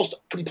almost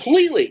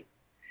completely.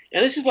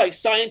 And this is like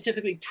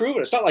scientifically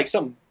proven. It's not like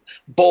some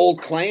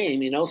bold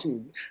claim, it's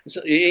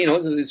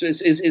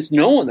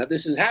known that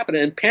this is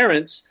happening. And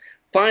parents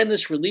find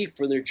this relief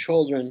for their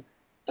children,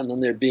 and then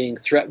they're being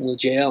threatened with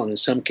jail, and in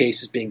some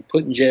cases being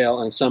put in jail,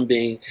 and in some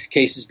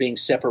cases being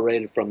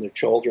separated from their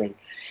children.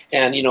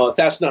 And, if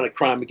that's not a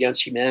crime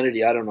against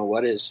humanity, I don't know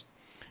what is.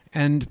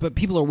 But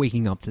people are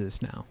waking up to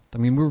this now. I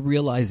mean, we're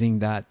realizing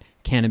that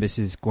cannabis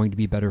is going to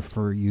be better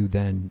for you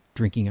than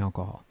drinking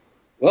alcohol.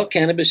 Well,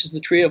 cannabis is the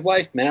tree of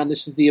life, man.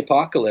 This is the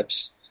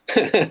apocalypse.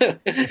 Do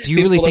you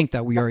really think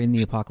that we are in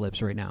the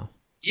apocalypse right now?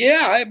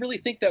 Yeah, I really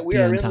think that we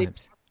are in the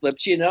apocalypse.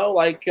 apocalypse,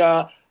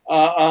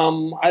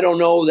 I don't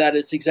know that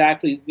it's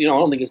exactly, I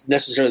don't think it's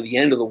necessarily the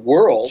end of the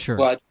world, Sure.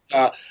 but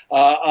I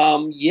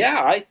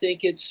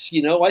think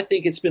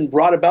it's been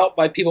brought about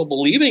by people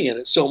believing in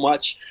it so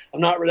much.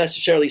 I'm not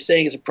necessarily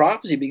saying it's a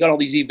prophecy, but you got all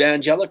these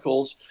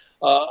evangelicals,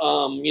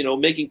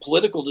 making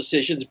political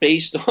decisions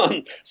based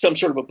on some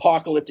sort of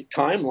apocalyptic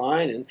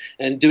timeline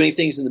and doing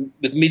things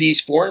with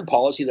Mideast foreign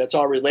policy that's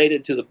all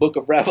related to the Book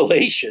of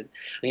Revelation.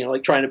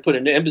 Like trying to put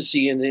an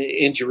embassy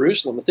in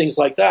Jerusalem and things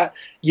like that.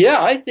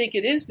 Yeah, I think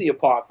it is the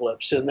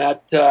apocalypse, and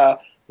that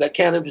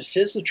cannabis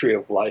is the tree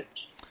of life.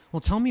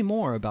 Well, tell me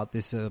more about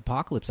this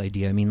apocalypse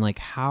idea. I mean, like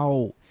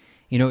how,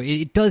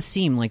 it does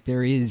seem like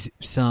there is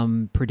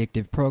some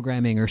predictive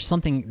programming or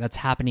something that's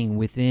happening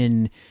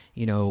within,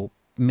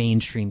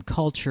 mainstream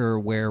culture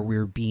where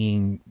we're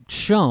being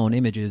shown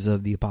images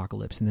of the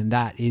apocalypse, and then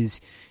that is,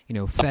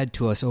 fed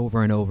to us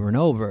over and over and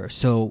over.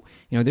 So,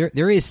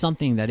 there is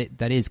something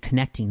that is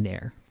connecting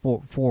there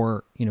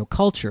for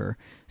culture.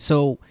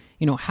 So,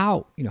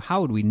 how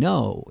would we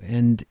know?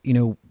 And,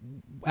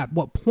 at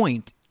what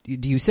point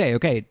do you say,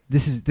 okay,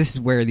 this is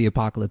where the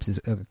apocalypse is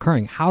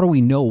occurring? How do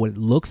we know what it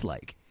looks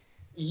like?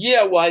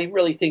 Yeah, well, I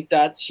really think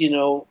that's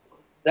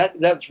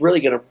that's really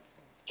going to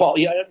fall.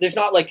 There's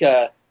not like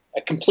a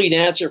complete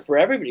answer for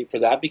everybody for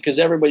that, because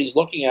everybody's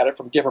looking at it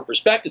from different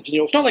perspectives.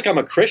 It's not like I'm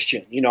a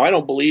Christian. I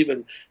don't believe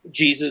in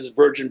Jesus'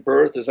 virgin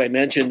birth, as I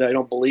mentioned. I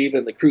don't believe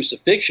in the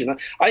crucifixion.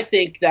 I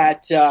think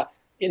that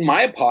in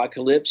my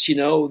apocalypse,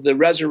 the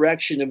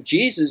resurrection of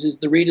Jesus is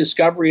the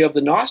rediscovery of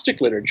the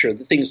Gnostic literature,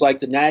 the things like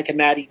the Nag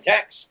Hammadi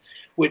texts,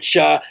 which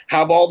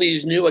have all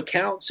these new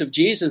accounts of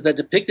Jesus that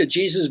depicted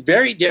Jesus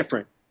very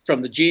different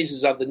from the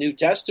Jesus of the New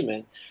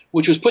Testament,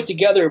 which was put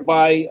together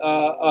by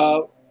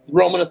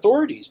Roman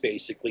authorities,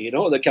 basically,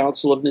 the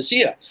Council of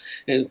Nicaea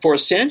in the 4th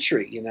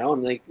century,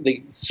 and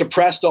they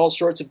suppressed all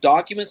sorts of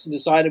documents and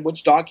decided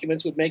which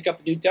documents would make up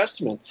the New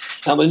Testament.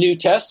 Now, the New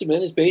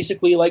Testament is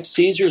basically like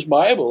Caesar's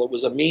Bible. It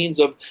was a means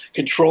of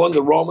controlling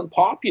the Roman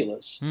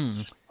populace.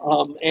 And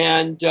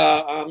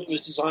it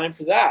was designed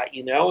for that,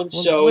 and well,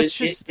 so let's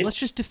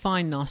just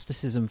define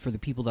Gnosticism for the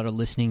people that are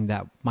listening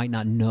that might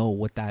not know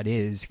what that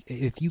is.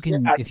 If you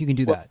can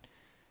do that.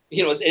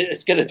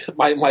 It's going to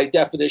my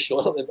definition.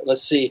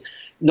 Let's see.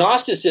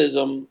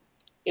 Gnosticism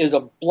is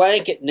a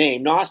blanket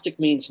name. Gnostic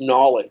means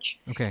knowledge.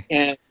 Okay.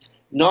 And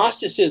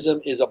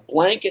Gnosticism is a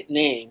blanket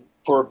name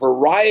for a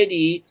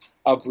variety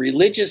of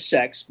religious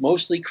sects,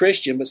 mostly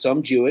Christian, but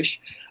some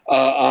Jewish,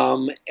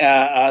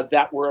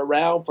 that were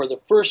around for the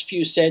first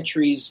few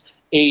centuries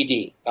AD,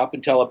 up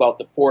until about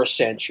the 4th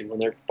century, when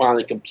they're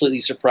finally completely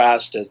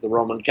suppressed as the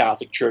Roman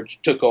Catholic Church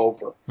took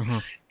over. Mm-hmm.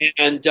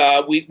 And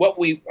what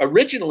we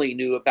originally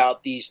knew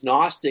about these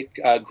Gnostic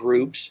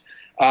groups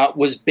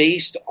was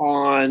based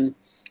on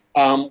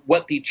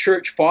what the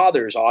church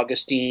fathers,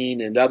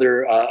 Augustine and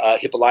other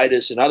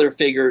Hippolytus and other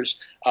figures,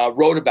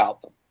 wrote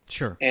about them.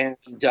 Sure. And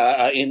in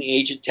the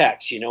ancient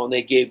texts, and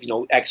they gave,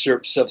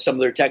 excerpts of some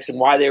of their texts and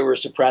why they were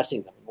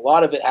suppressing them. A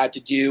lot of it had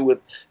to do with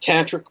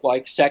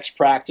tantric-like sex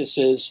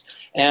practices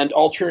and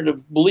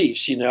alternative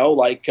beliefs,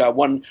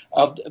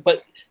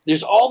 but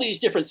there's all these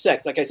different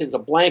sects. Like I said, it's a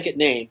blanket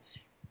name,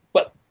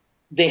 but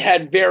they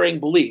had varying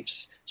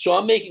beliefs. So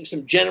I'm making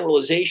some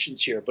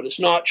generalizations here, but it's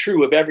not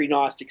true of every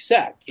Gnostic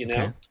sect,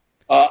 Okay.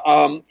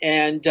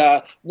 And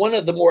one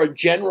of the more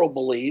general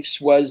beliefs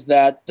was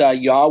that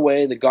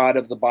Yahweh, the God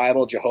of the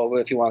Bible, Jehovah,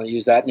 if you want to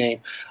use that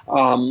name,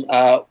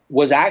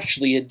 was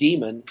actually a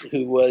demon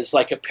who was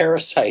like a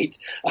parasite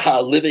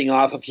living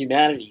off of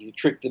humanity, who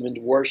tricked them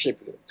into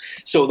worshiping him.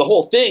 So the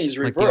whole thing's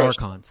reversed.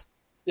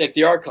 Like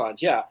the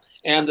archons, yeah.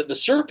 And that the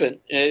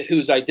serpent,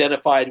 who's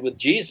identified with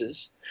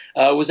Jesus,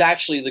 was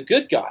actually the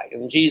good guy.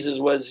 And Jesus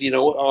was,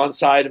 on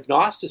side of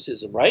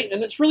Gnosticism, right?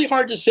 And it's really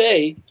hard to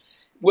say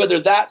whether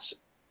that's,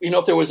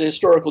 if there was a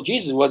historical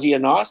Jesus, was he a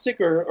Gnostic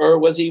or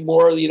was he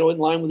more, in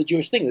line with the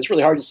Jewish thing? It's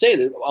really hard to say.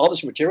 That all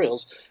this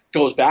materials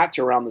goes back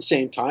to around the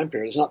same time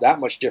period. There's not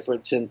that much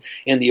difference in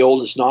the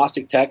oldest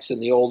Gnostic texts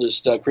and the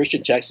oldest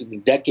Christian texts. It's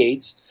been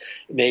decades,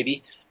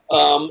 maybe.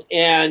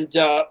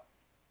 That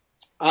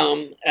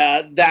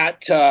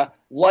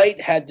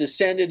light had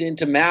descended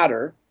into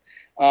matter,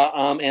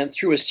 and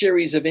through a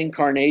series of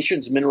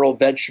incarnations, mineral,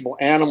 vegetable,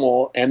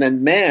 animal, and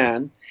then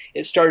man,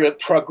 it started to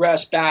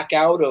progress back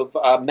out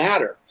of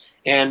matter.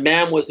 And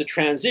man was the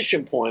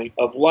transition point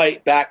of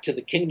light back to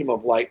the kingdom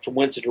of light, from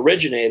whence it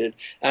originated,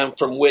 and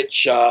from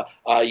which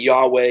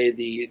Yahweh,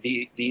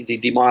 the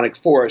demonic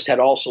force, had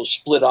also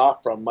split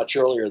off from much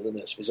earlier than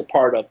this, was a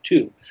part of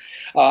too.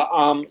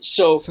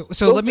 So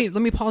let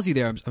me pause you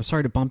there. I'm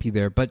sorry to bump you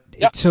there, but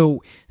yeah.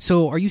 So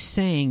are you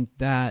saying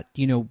that,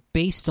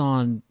 based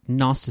on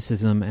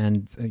Gnosticism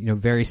and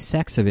various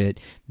sects of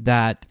it,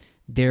 that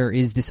there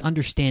is this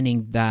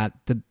understanding that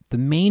the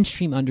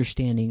mainstream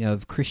understanding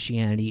of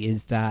Christianity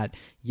is that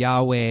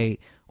Yahweh,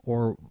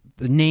 or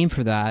the name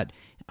for that,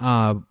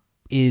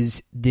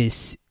 is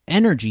this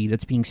energy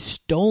that's being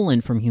stolen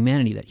from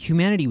humanity, that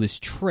humanity was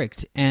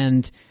tricked,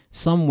 and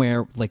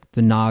somewhere like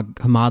the Nag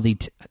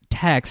Hammadi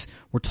texts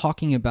were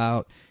talking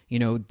about,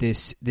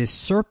 this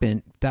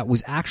serpent that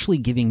was actually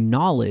giving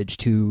knowledge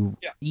to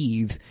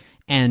Eve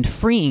and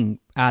freeing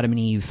Adam and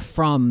Eve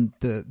from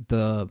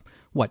the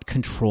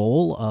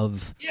control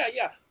of...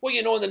 Yeah. Well,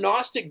 in the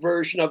Gnostic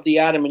version of the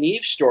Adam and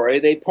Eve story,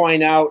 they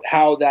point out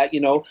how that,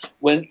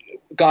 when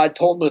God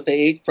told them if they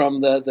ate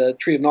from the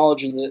tree of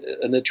knowledge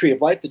and the tree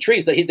of life, the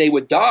trees, that they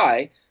would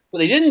die. Well,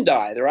 they didn't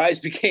die. Their eyes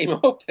became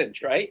opened,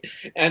 right?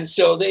 And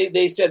so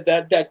they said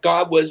that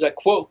God was a,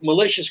 quote,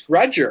 malicious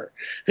grudger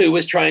who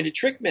was trying to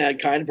trick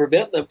mankind and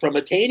prevent them from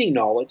attaining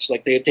knowledge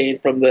like they attained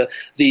from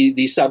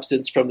the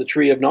substance from the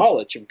tree of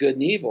knowledge of good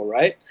and evil,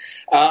 right?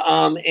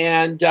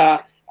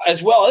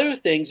 As well, other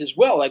things as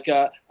well, like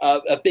a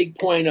big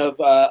point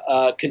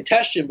of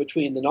contention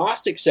between the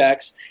Gnostic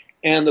sects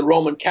and the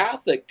Roman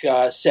Catholic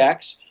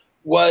sects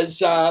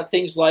was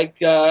things like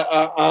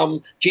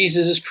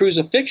Jesus'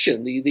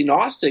 crucifixion. The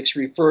Gnostics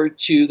referred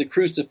to the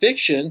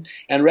crucifixion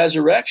and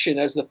resurrection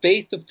as the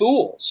faith of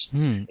fools.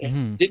 And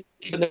didn't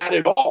believe in that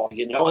at all,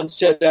 and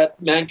said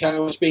that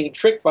mankind was being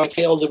tricked by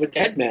tales of a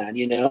dead man,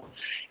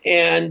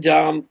 And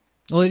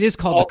well, it is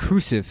called the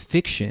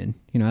crucifixion,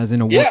 as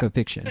in a work of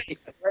fiction.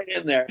 Right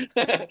in there.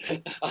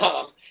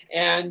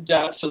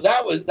 So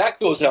that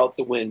goes out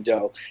the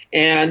window.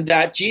 And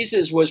that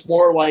Jesus was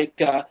more like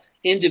an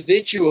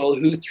individual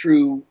who,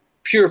 through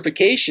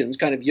purifications,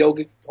 kind of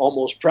yogic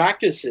almost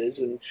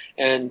practices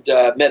and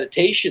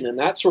meditation and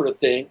that sort of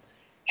thing,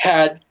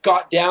 had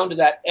got down to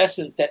that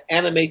essence that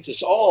animates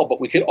us all, but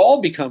we could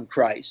all become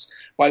Christ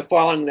by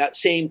following that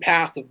same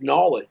path of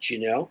knowledge,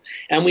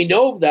 And we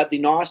know that the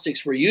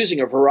Gnostics were using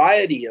a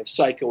variety of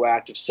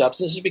psychoactive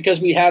substances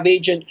because we have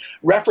ancient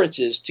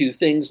references to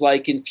things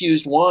like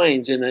infused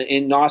wines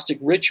in Gnostic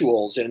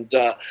rituals and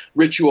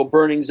ritual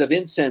burnings of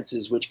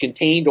incenses, which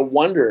contained a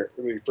wonder,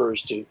 it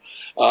refers to,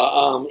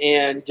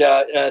 and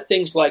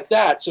things like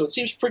that. So it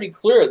seems pretty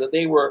clear that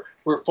they were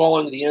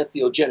following the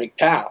entheogenic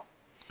path.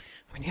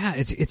 Yeah,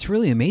 it's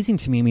really amazing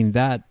to me. I mean,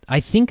 that I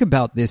think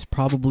about this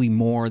probably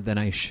more than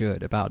I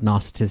should about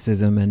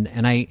Gnosticism,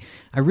 and I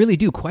really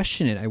do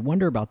question it. I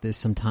wonder about this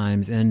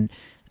sometimes, and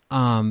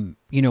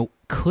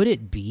could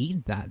it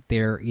be that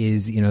there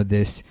is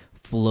this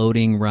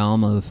floating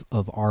realm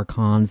of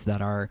archons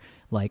that are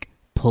like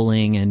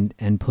pulling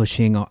and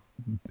pushing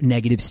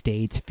negative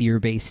states,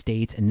 fear-based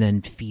states, and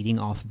then feeding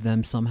off of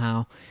them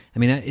somehow? I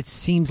mean, it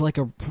seems like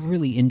a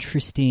really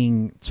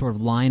interesting sort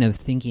of line of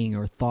thinking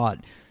or thought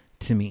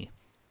to me.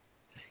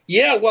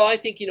 Yeah, well, I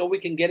think, we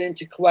can get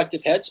into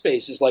collective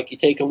headspaces. Like you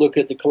take a look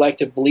at the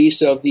collective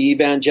beliefs of the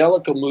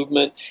evangelical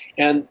movement,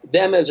 and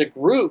them as a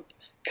group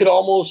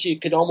you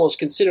could almost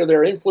consider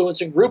their influence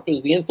in group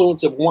as the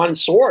influence of one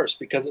source,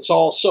 because it's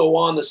all so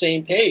on the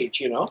same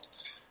page, and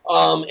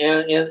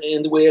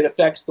the way it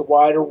affects the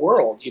wider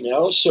world,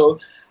 So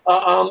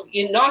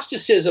in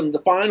Gnosticism, the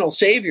final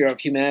savior of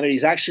humanity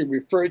is actually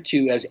referred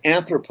to as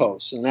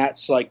anthropos, and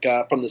that's like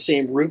from the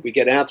same root we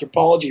get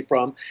anthropology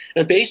from,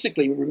 and it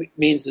basically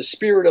means the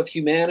spirit of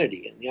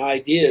humanity. And the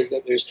idea is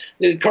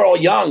that Carl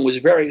Jung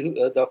was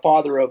the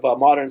father of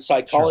modern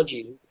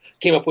psychology, who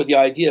came up with the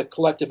idea of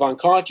collective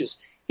unconscious.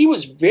 He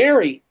was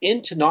very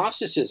into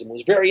Gnosticism,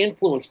 was very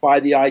influenced by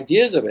the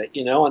ideas of it,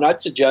 and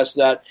I'd suggest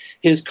that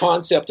his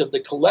concept of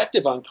the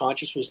collective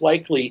unconscious was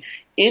likely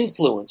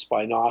influenced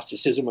by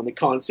Gnosticism and the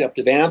concept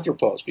of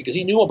anthropos, because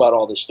he knew about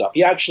all this stuff.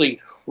 He actually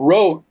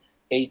wrote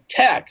a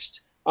text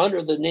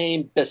under the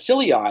name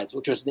Basiliades,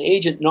 which was an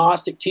ancient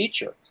Gnostic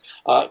teacher,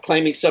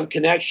 claiming some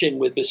connection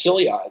with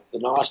Basiliades, the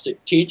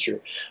Gnostic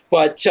teacher.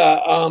 But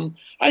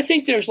I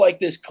think there's like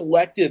this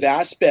collective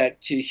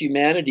aspect to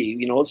humanity.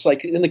 It's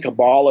like in the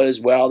Kabbalah as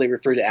well. They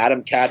refer to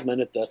Adam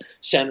Kadmon at the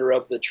center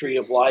of the tree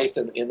of life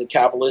in the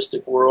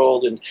Kabbalistic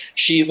world, and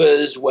Shiva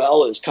as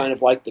well as kind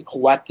of like the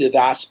collective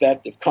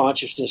aspect of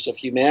consciousness of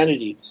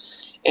humanity.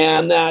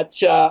 And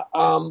that's a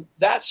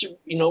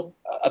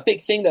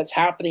big thing that's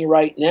happening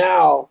right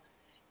now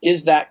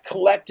is that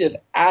collective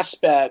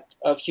aspect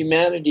of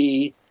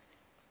humanity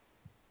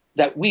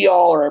that we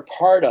all are a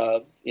part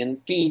of and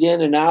feed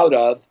in and out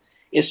of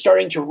is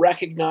starting to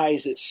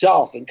recognize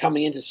itself and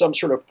coming into some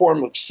sort of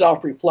form of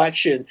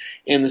self-reflection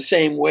in the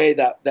same way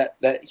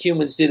that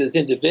humans did as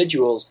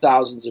individuals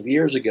thousands of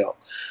years ago.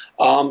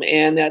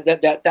 And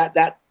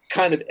that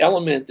kind of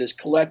element, this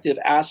collective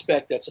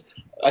aspect, that's,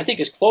 I think,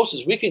 as close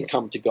as we can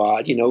come to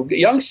God.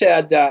 Jung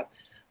said that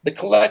the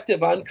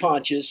collective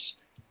unconscious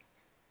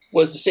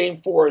was the same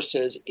force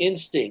as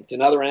instinct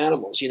in other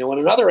animals. When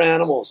in other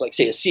animals, like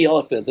say a sea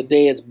elephant, the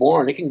day it's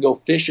born, it can go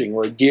fishing,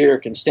 or a deer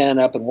can stand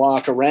up and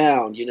walk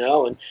around,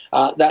 and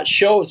that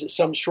shows that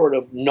some sort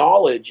of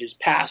knowledge is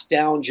passed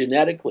down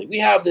genetically. We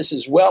have this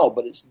as well,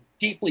 but it's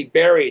deeply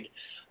buried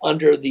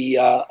under the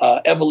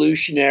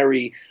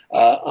evolutionary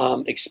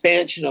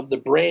expansion of the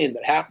brain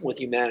that happened with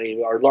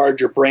humanity. Our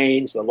larger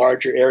brains, the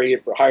larger area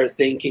for higher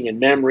thinking and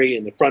memory,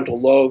 and the frontal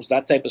lobes,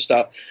 that type of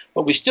stuff.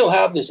 But we still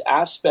have this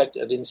aspect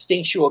of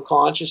instinctual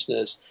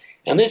consciousness.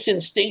 And this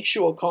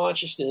instinctual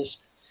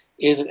consciousness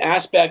is an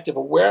aspect of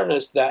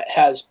awareness that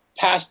has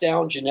passed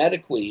down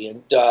genetically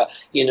and,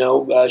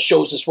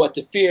 shows us what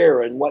to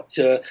fear and what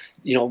to,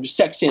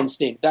 sex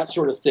instinct, that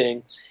sort of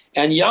thing.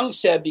 And Jung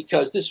said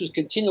because this was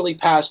continually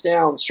passed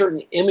down,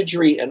 certain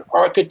imagery and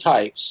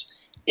archetypes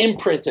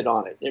imprinted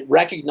on it. It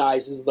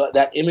recognizes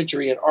that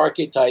imagery and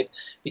archetype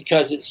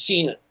because it's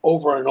seen it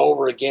over and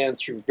over again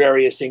through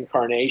various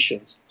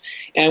incarnations.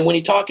 And when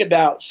you talk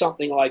about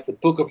something like the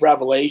Book of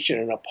Revelation,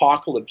 an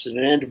apocalypse, and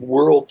an end of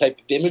world type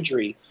of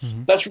imagery,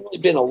 that's really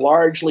been a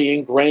largely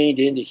ingrained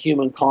into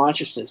human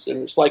consciousness. And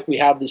it's like we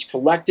have this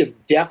collective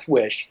death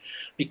wish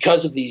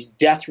because of these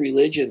death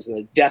religions and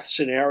the death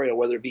scenario,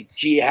 whether it be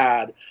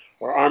jihad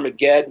or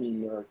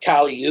Armageddon or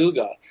Kali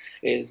Yuga.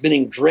 It has been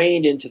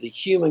ingrained into the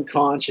human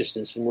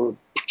consciousness, and we're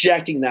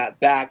projecting that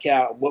back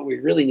out. What we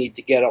really need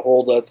to get a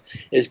hold of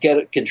is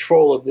get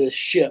control of this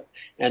ship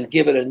and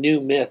give it a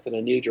new myth and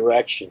a new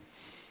direction.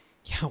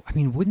 Yeah, I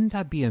mean, wouldn't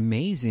that be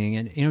amazing?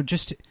 And,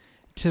 just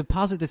to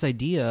posit this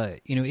idea,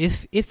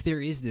 if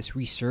there is this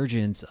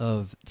resurgence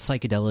of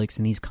psychedelics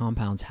and these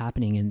compounds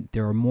happening, and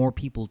there are more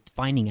people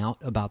finding out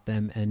about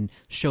them and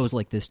shows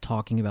like this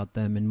talking about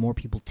them and more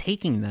people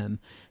taking them,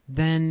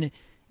 then,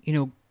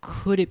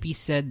 could it be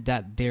said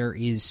that there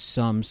is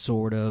some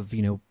sort of,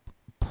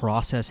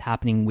 process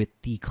happening with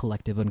the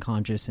collective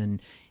unconscious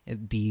and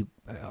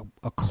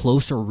a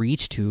closer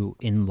reach to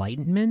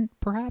enlightenment,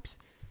 perhaps?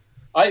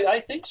 I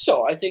think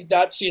so. I think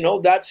that's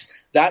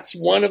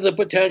one of the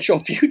potential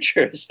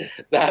futures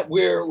that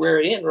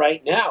we're in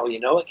right now.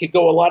 It could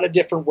go a lot of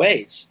different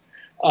ways.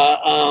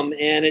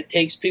 And it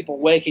takes people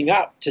waking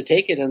up to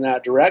take it in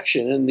that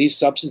direction, and these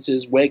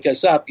substances wake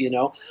us up,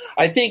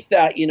 I think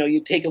that, you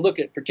take a look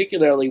at,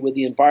 particularly with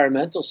the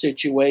environmental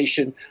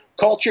situation,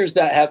 cultures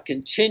that have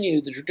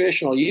continued the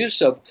traditional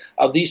use of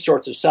these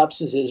sorts of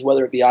substances,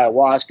 whether it be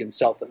ayahuasca in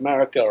South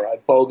America or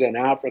iboga in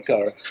Africa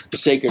or the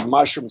sacred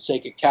mushroom,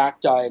 sacred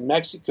cacti in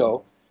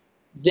Mexico,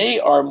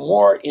 they are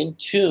more in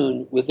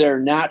tune with their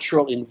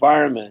natural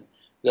environment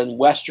than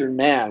Western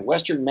man.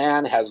 Western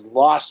man has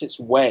lost its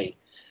way.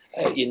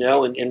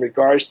 In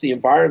regards to the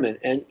environment.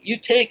 And you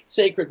take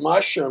sacred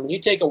mushroom and you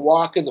take a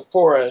walk in the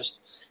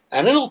forest,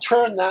 and it'll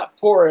turn that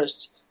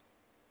forest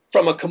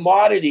from a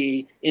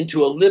commodity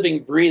into a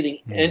living, breathing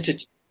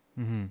entity,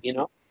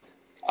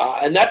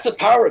 And that's the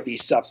power of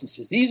these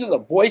substances. These are the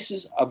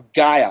voices of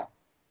Gaia,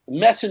 the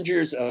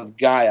messengers of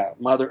Gaia,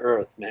 Mother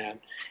Earth, man.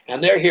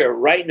 And they're here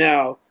right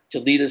now to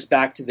lead us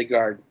back to the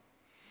garden.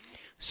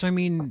 So,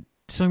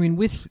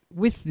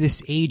 with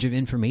this age of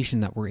information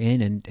that we're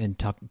in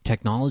and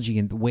technology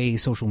and the way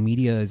social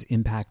media is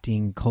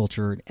impacting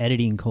culture,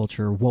 editing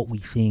culture, what we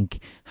think,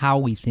 how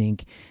we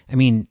think,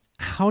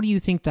 how do you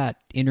think that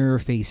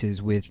interfaces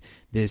with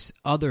this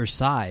other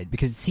side?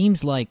 Because it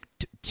seems like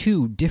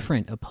two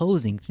different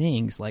opposing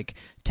things, like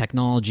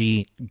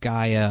technology,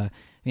 Gaia.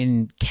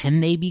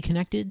 Can they be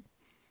connected?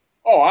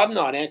 Oh, I'm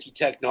not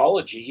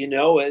anti-technology,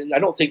 I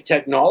don't think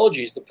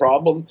technology is the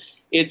problem.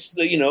 It's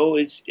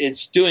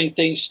it's doing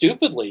things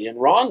stupidly and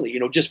wrongly,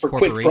 just for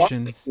quick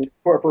profits,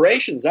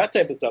 corporations, that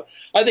type of stuff.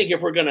 I think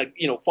if we're going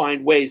to,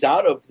 find ways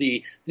out of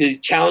the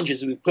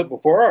challenges we put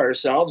before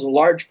ourselves, a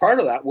large part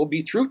of that will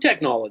be through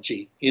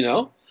technology,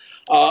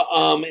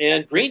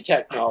 and green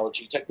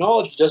technology.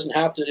 Technology doesn't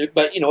have to,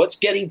 but it's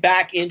getting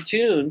back in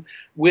tune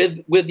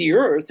with the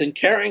earth and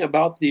caring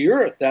about the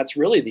earth. That's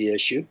really the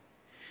issue.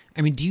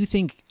 Do you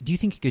think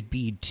it could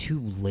be too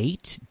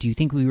late? Do you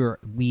think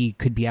we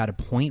could be at a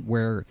point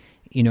where,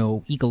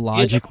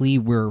 ecologically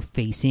we're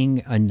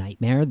facing a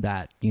nightmare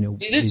that,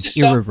 is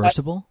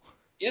irreversible?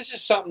 This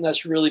is something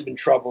that's really been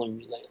troubling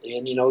me lately,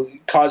 and,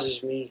 it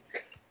causes me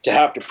to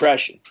have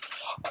depression.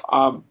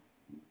 I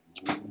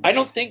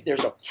don't think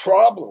there's a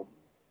problem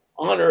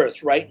on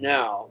Earth right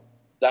now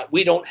that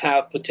we don't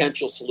have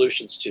potential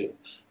solutions to,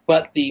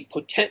 but the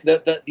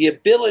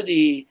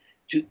ability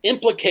to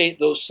implicate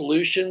those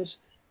solutions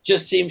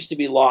just seems to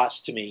be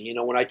lost to me.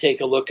 When I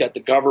take a look at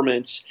the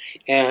governments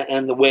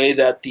and the way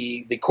that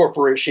the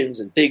corporations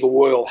and big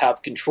oil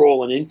have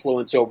control and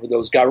influence over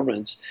those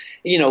governments,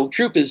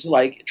 Trump is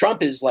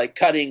like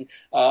cutting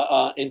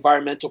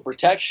environmental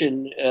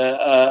protection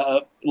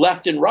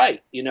left and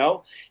right,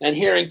 And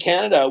here in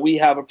Canada, we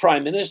have a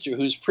prime minister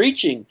who's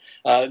preaching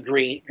a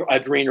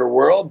greener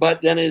world,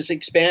 but then is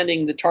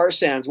expanding the tar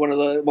sands, one of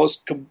the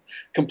most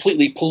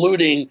completely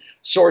polluting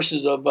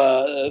sources of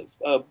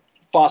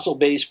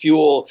fossil-based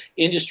fuel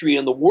industry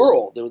in the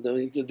world.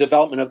 The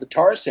development of the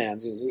tar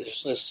sands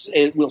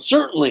it will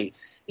certainly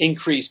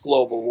increase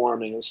global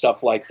warming and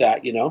stuff like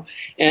that,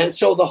 And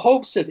so the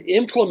hopes of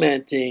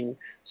implementing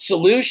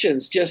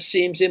solutions just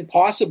seems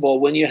impossible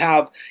when you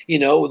have,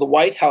 the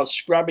White House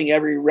scrubbing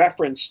every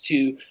reference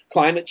to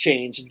climate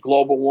change and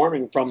global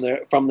warming from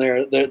their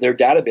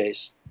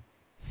database.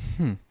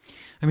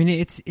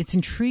 It's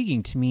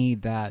intriguing to me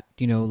that,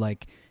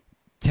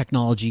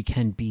 technology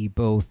can be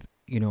both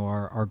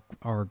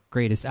our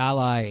greatest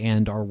ally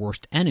and our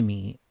worst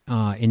enemy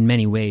in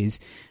many ways.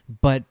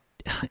 But,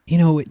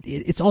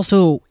 it's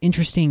also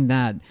interesting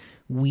that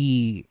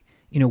we're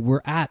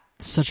at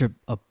such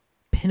a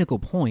pinnacle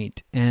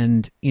point,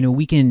 and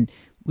we can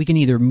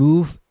either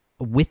move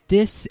with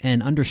this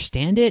and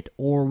understand it,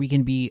 or we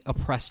can be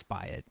oppressed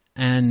by it.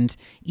 And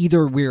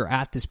either we're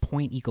at this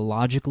point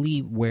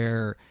ecologically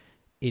where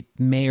it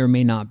may or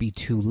may not be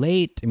too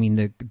late. I mean,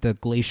 the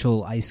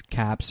glacial ice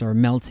caps are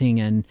melting,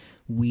 and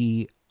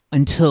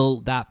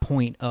until that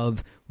point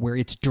of where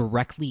it's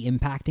directly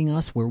impacting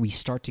us, where we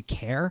start to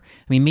care.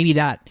 I mean, maybe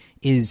that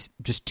is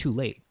just too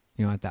late,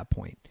 at that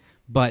point.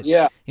 But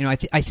yeah,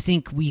 I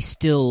think we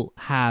still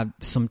have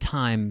some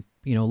time,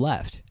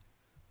 left.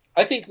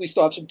 I think we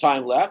still have some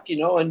time left,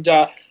 and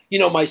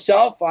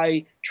myself,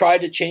 I try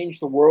to change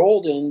the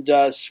world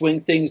and swing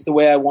things the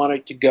way I want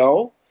it to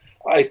go.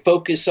 I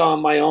focus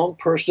on my own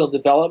personal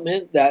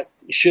development, that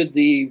should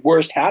the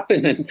worst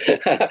happen and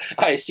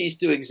I cease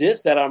to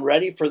exist, that I'm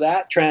ready for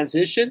that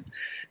transition.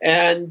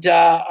 And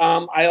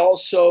I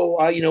also,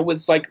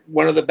 with like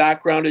one of the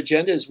background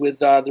agendas with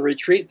the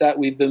retreat that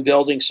we've been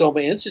building,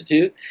 Soma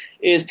Institute,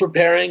 is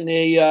preparing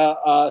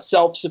a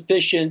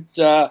self-sufficient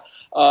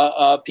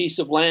piece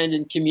of land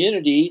and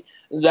community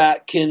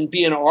that can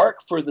be an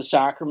ark for the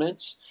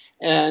sacraments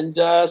and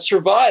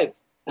survive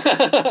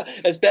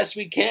as best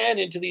we can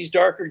into these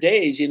darker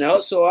days,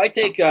 So I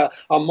take a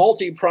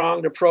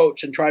multi-pronged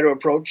approach and try to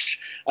approach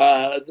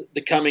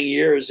the coming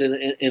years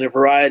in a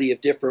variety of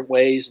different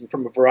ways and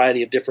from a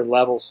variety of different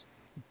levels.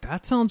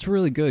 That sounds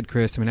really good,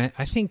 Chris. I mean,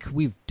 I think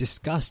we've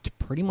discussed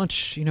pretty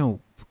much,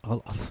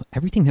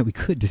 everything that we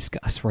could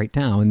discuss right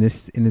now in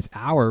this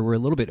hour. We're a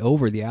little bit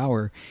over the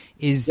hour.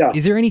 Is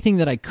there anything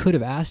that I could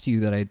have asked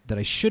you that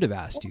I should have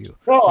asked you?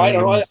 No, I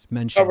don't know. I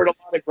covered a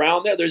lot of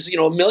ground there. There's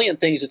a million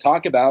things to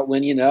talk about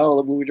when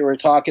we were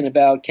talking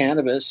about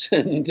cannabis,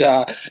 and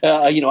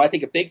I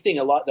think a big thing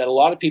that a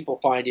lot of people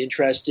find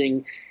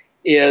interesting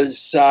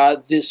is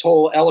this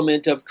whole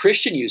element of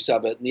Christian use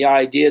of it, and the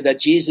idea that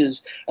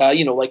Jesus,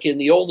 like in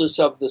the oldest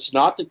of the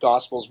Synoptic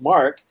Gospels,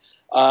 Mark,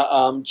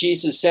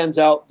 Jesus sends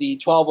out the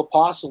 12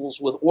 apostles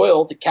with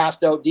oil to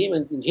cast out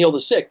demons and heal the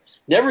sick.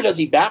 Never does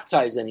he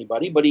baptize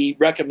anybody, but he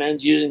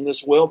recommends using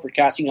this oil for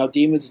casting out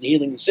demons and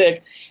healing the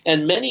sick.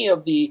 And many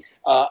of the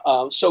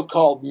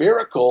so-called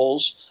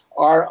miracles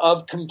are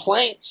of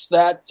complaints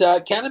that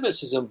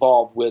cannabis is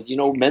involved with,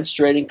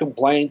 menstruating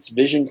complaints,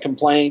 vision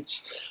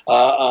complaints,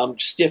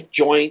 stiff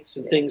joints,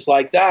 and things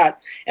like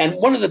that. And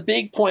one of the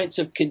big points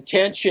of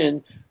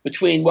contention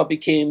between what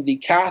became the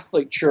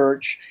Catholic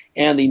Church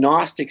and the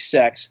Gnostic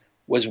sects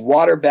was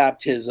water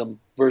baptism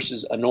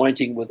versus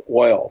anointing with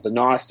oil. The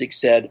Gnostics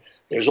said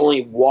there's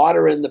only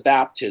water in the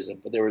baptism,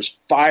 but there is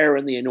fire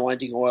in the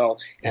anointing oil,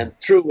 and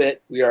through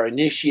it we are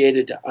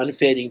initiated to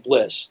unfading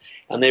bliss.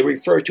 And they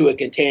refer to it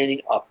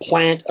containing a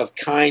plant of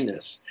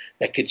kindness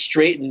that could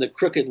straighten the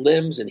crooked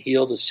limbs and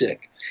heal the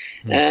sick.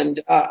 And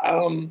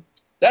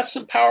that's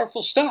some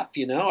powerful stuff,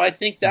 I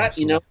think that,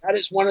 that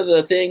is one of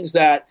the things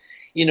that,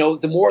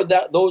 the more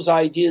that those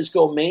ideas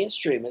go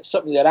mainstream, it's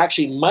something that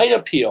actually might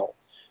appeal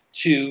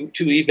to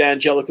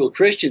evangelical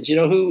Christians,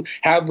 who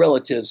have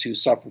relatives who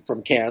suffer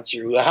from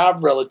cancer, who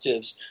have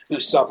relatives who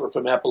suffer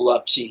from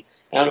epilepsy,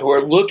 and who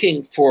are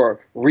looking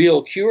for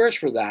real cures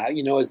for that.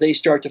 As they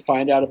start to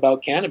find out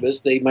about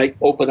cannabis, they might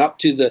open up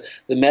to the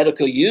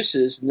medical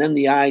uses, and then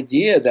the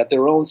idea that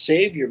their own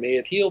Savior may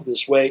have healed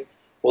this way.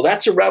 Well,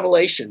 that's a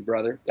revelation,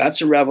 brother.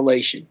 That's a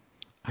revelation.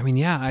 I mean,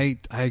 yeah, I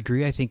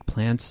agree. I think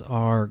plants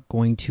are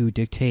going to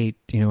dictate,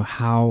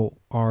 how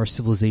our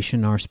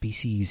civilization, our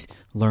species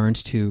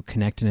learns to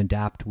connect and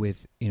adapt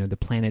with, the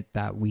planet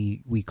that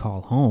we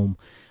call home.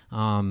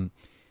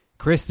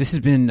 Chris, this has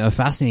been a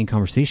fascinating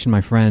conversation,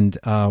 my friend.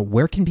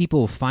 Where can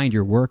people find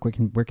your work?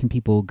 Where can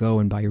people go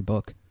and buy your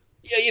book?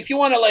 Yeah, if you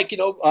want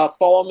to,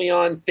 follow me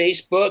on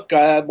Facebook,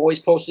 I'm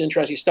always posting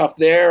interesting stuff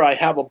there. I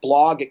have a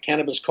blog at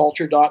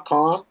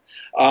cannabisculture.com.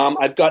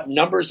 I've got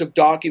numbers of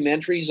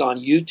documentaries on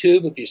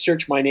YouTube if you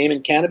search my name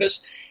in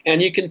cannabis,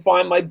 and you can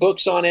find my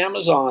books on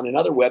Amazon and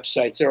other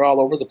websites. They're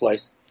all over the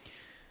place.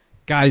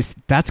 Guys,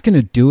 that's going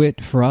to do it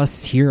for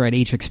us here at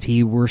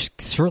HXP. We're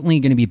certainly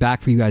going to be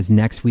back for you guys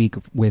next week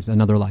with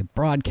another live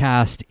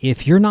broadcast.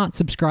 If you're not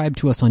subscribed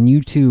to us on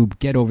YouTube,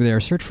 get over there,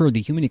 search for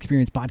the Human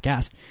Experience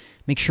Podcast.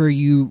 Make sure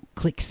you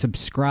click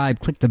subscribe,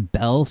 click the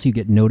bell so you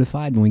get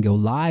notified when we go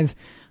live.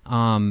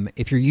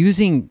 If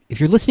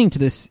you're listening to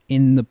this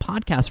in the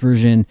podcast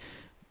version,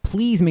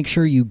 please make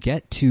sure you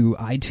get to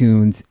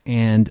iTunes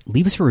and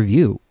leave us a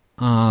review.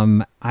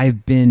 I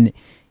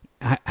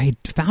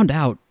found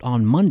out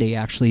on Monday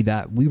actually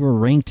that we were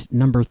ranked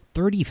number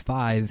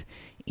 35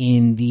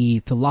 in the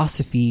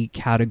philosophy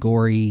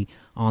category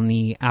on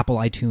the Apple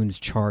iTunes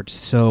charts.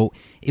 So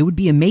it would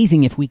be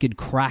amazing if we could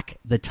crack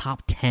the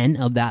top 10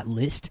 of that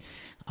list.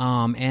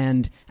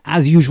 And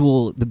as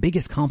usual, the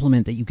biggest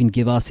compliment that you can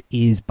give us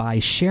is by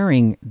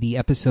sharing the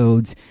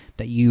episodes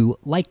that you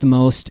like the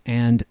most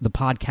and the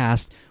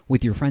podcast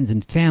with your friends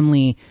and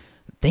family.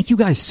 Thank you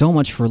guys so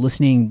much for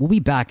listening. We'll be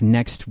back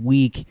next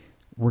week.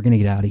 We're going to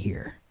get out of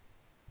here.